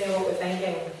 Saying what we're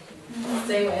thinking,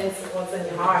 saying what's in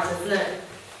your heart, isn't it?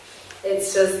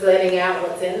 It's just letting out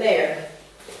what's in there.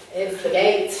 It's the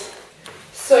gate.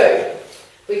 So,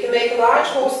 we can make a large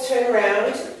horse turn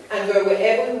around and go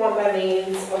wherever we want by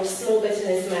means of a small bit in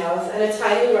his mouth, and a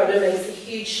tiny rudder makes a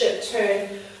huge ship turn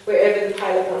wherever the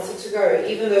pilot wants it to go,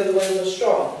 even though the winds are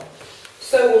strong.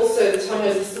 So also the tongue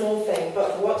is a small thing,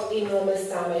 but what enormous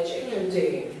damage it can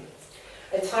do.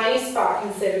 A tiny spark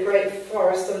can set a great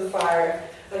forest on fire,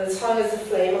 and the tongue is a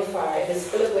flame of fire. It is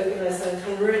full of wickedness and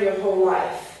can ruin your whole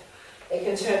life. It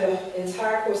can turn the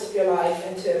entire course of your life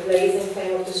into a blazing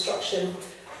flame of destruction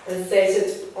and set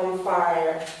it on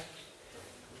fire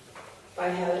by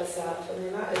hell itself. I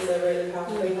mean, that is a really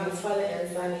powerful thing. That's why the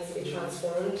inside needs to be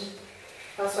transformed.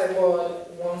 That's why God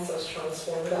wants us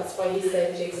transformed. That's why He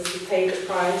sent Jesus. He paid the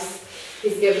price.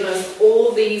 He's given us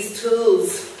all these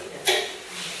tools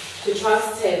to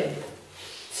trust Him,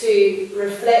 to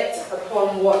reflect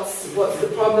upon what's the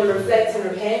problem, reflect and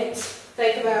repent,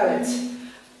 think about it,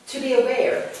 to be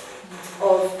aware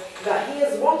of that He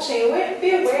is watching.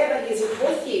 Be aware that He's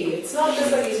with you. It's not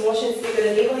just that He's watching to see good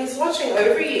and evil, He's watching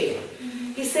over you.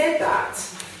 He said that.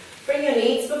 Bring your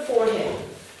needs before Him.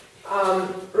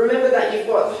 Remember that you've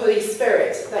got the Holy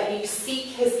Spirit, that you seek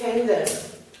His kingdom,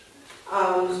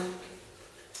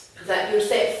 that you're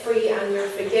set free and you're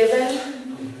forgiven.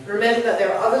 Remember that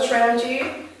there are others around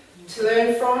you to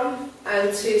learn from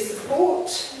and to support.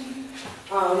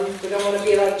 We don't want to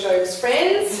be like Job's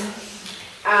friends.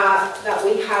 That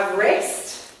we have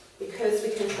rest because we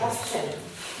can trust Him.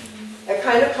 It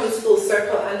kind of comes full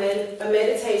circle, and then by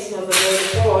meditating on the Word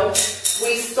of God,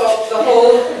 we stop the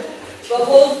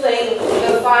whole thing,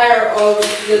 the fire of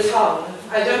the tongue,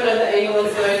 I don't know that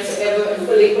anyone's going to ever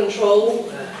fully control.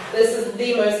 This is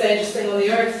the most dangerous thing on the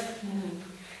earth.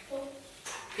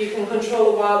 You can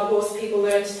control the wild horse, people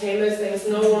learn to tame those things.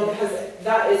 No one has it.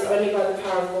 That is only by the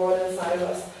power of God inside of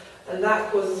us. And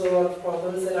that causes a lot of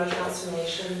problems in our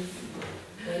transformation.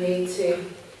 We need to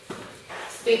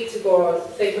speak to God,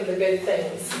 think of the good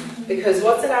things. Because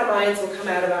what's in our minds will come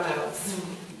out of our mouths.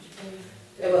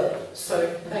 It will. So,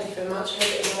 thank you very much. I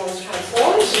hope everyone's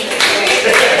transformed.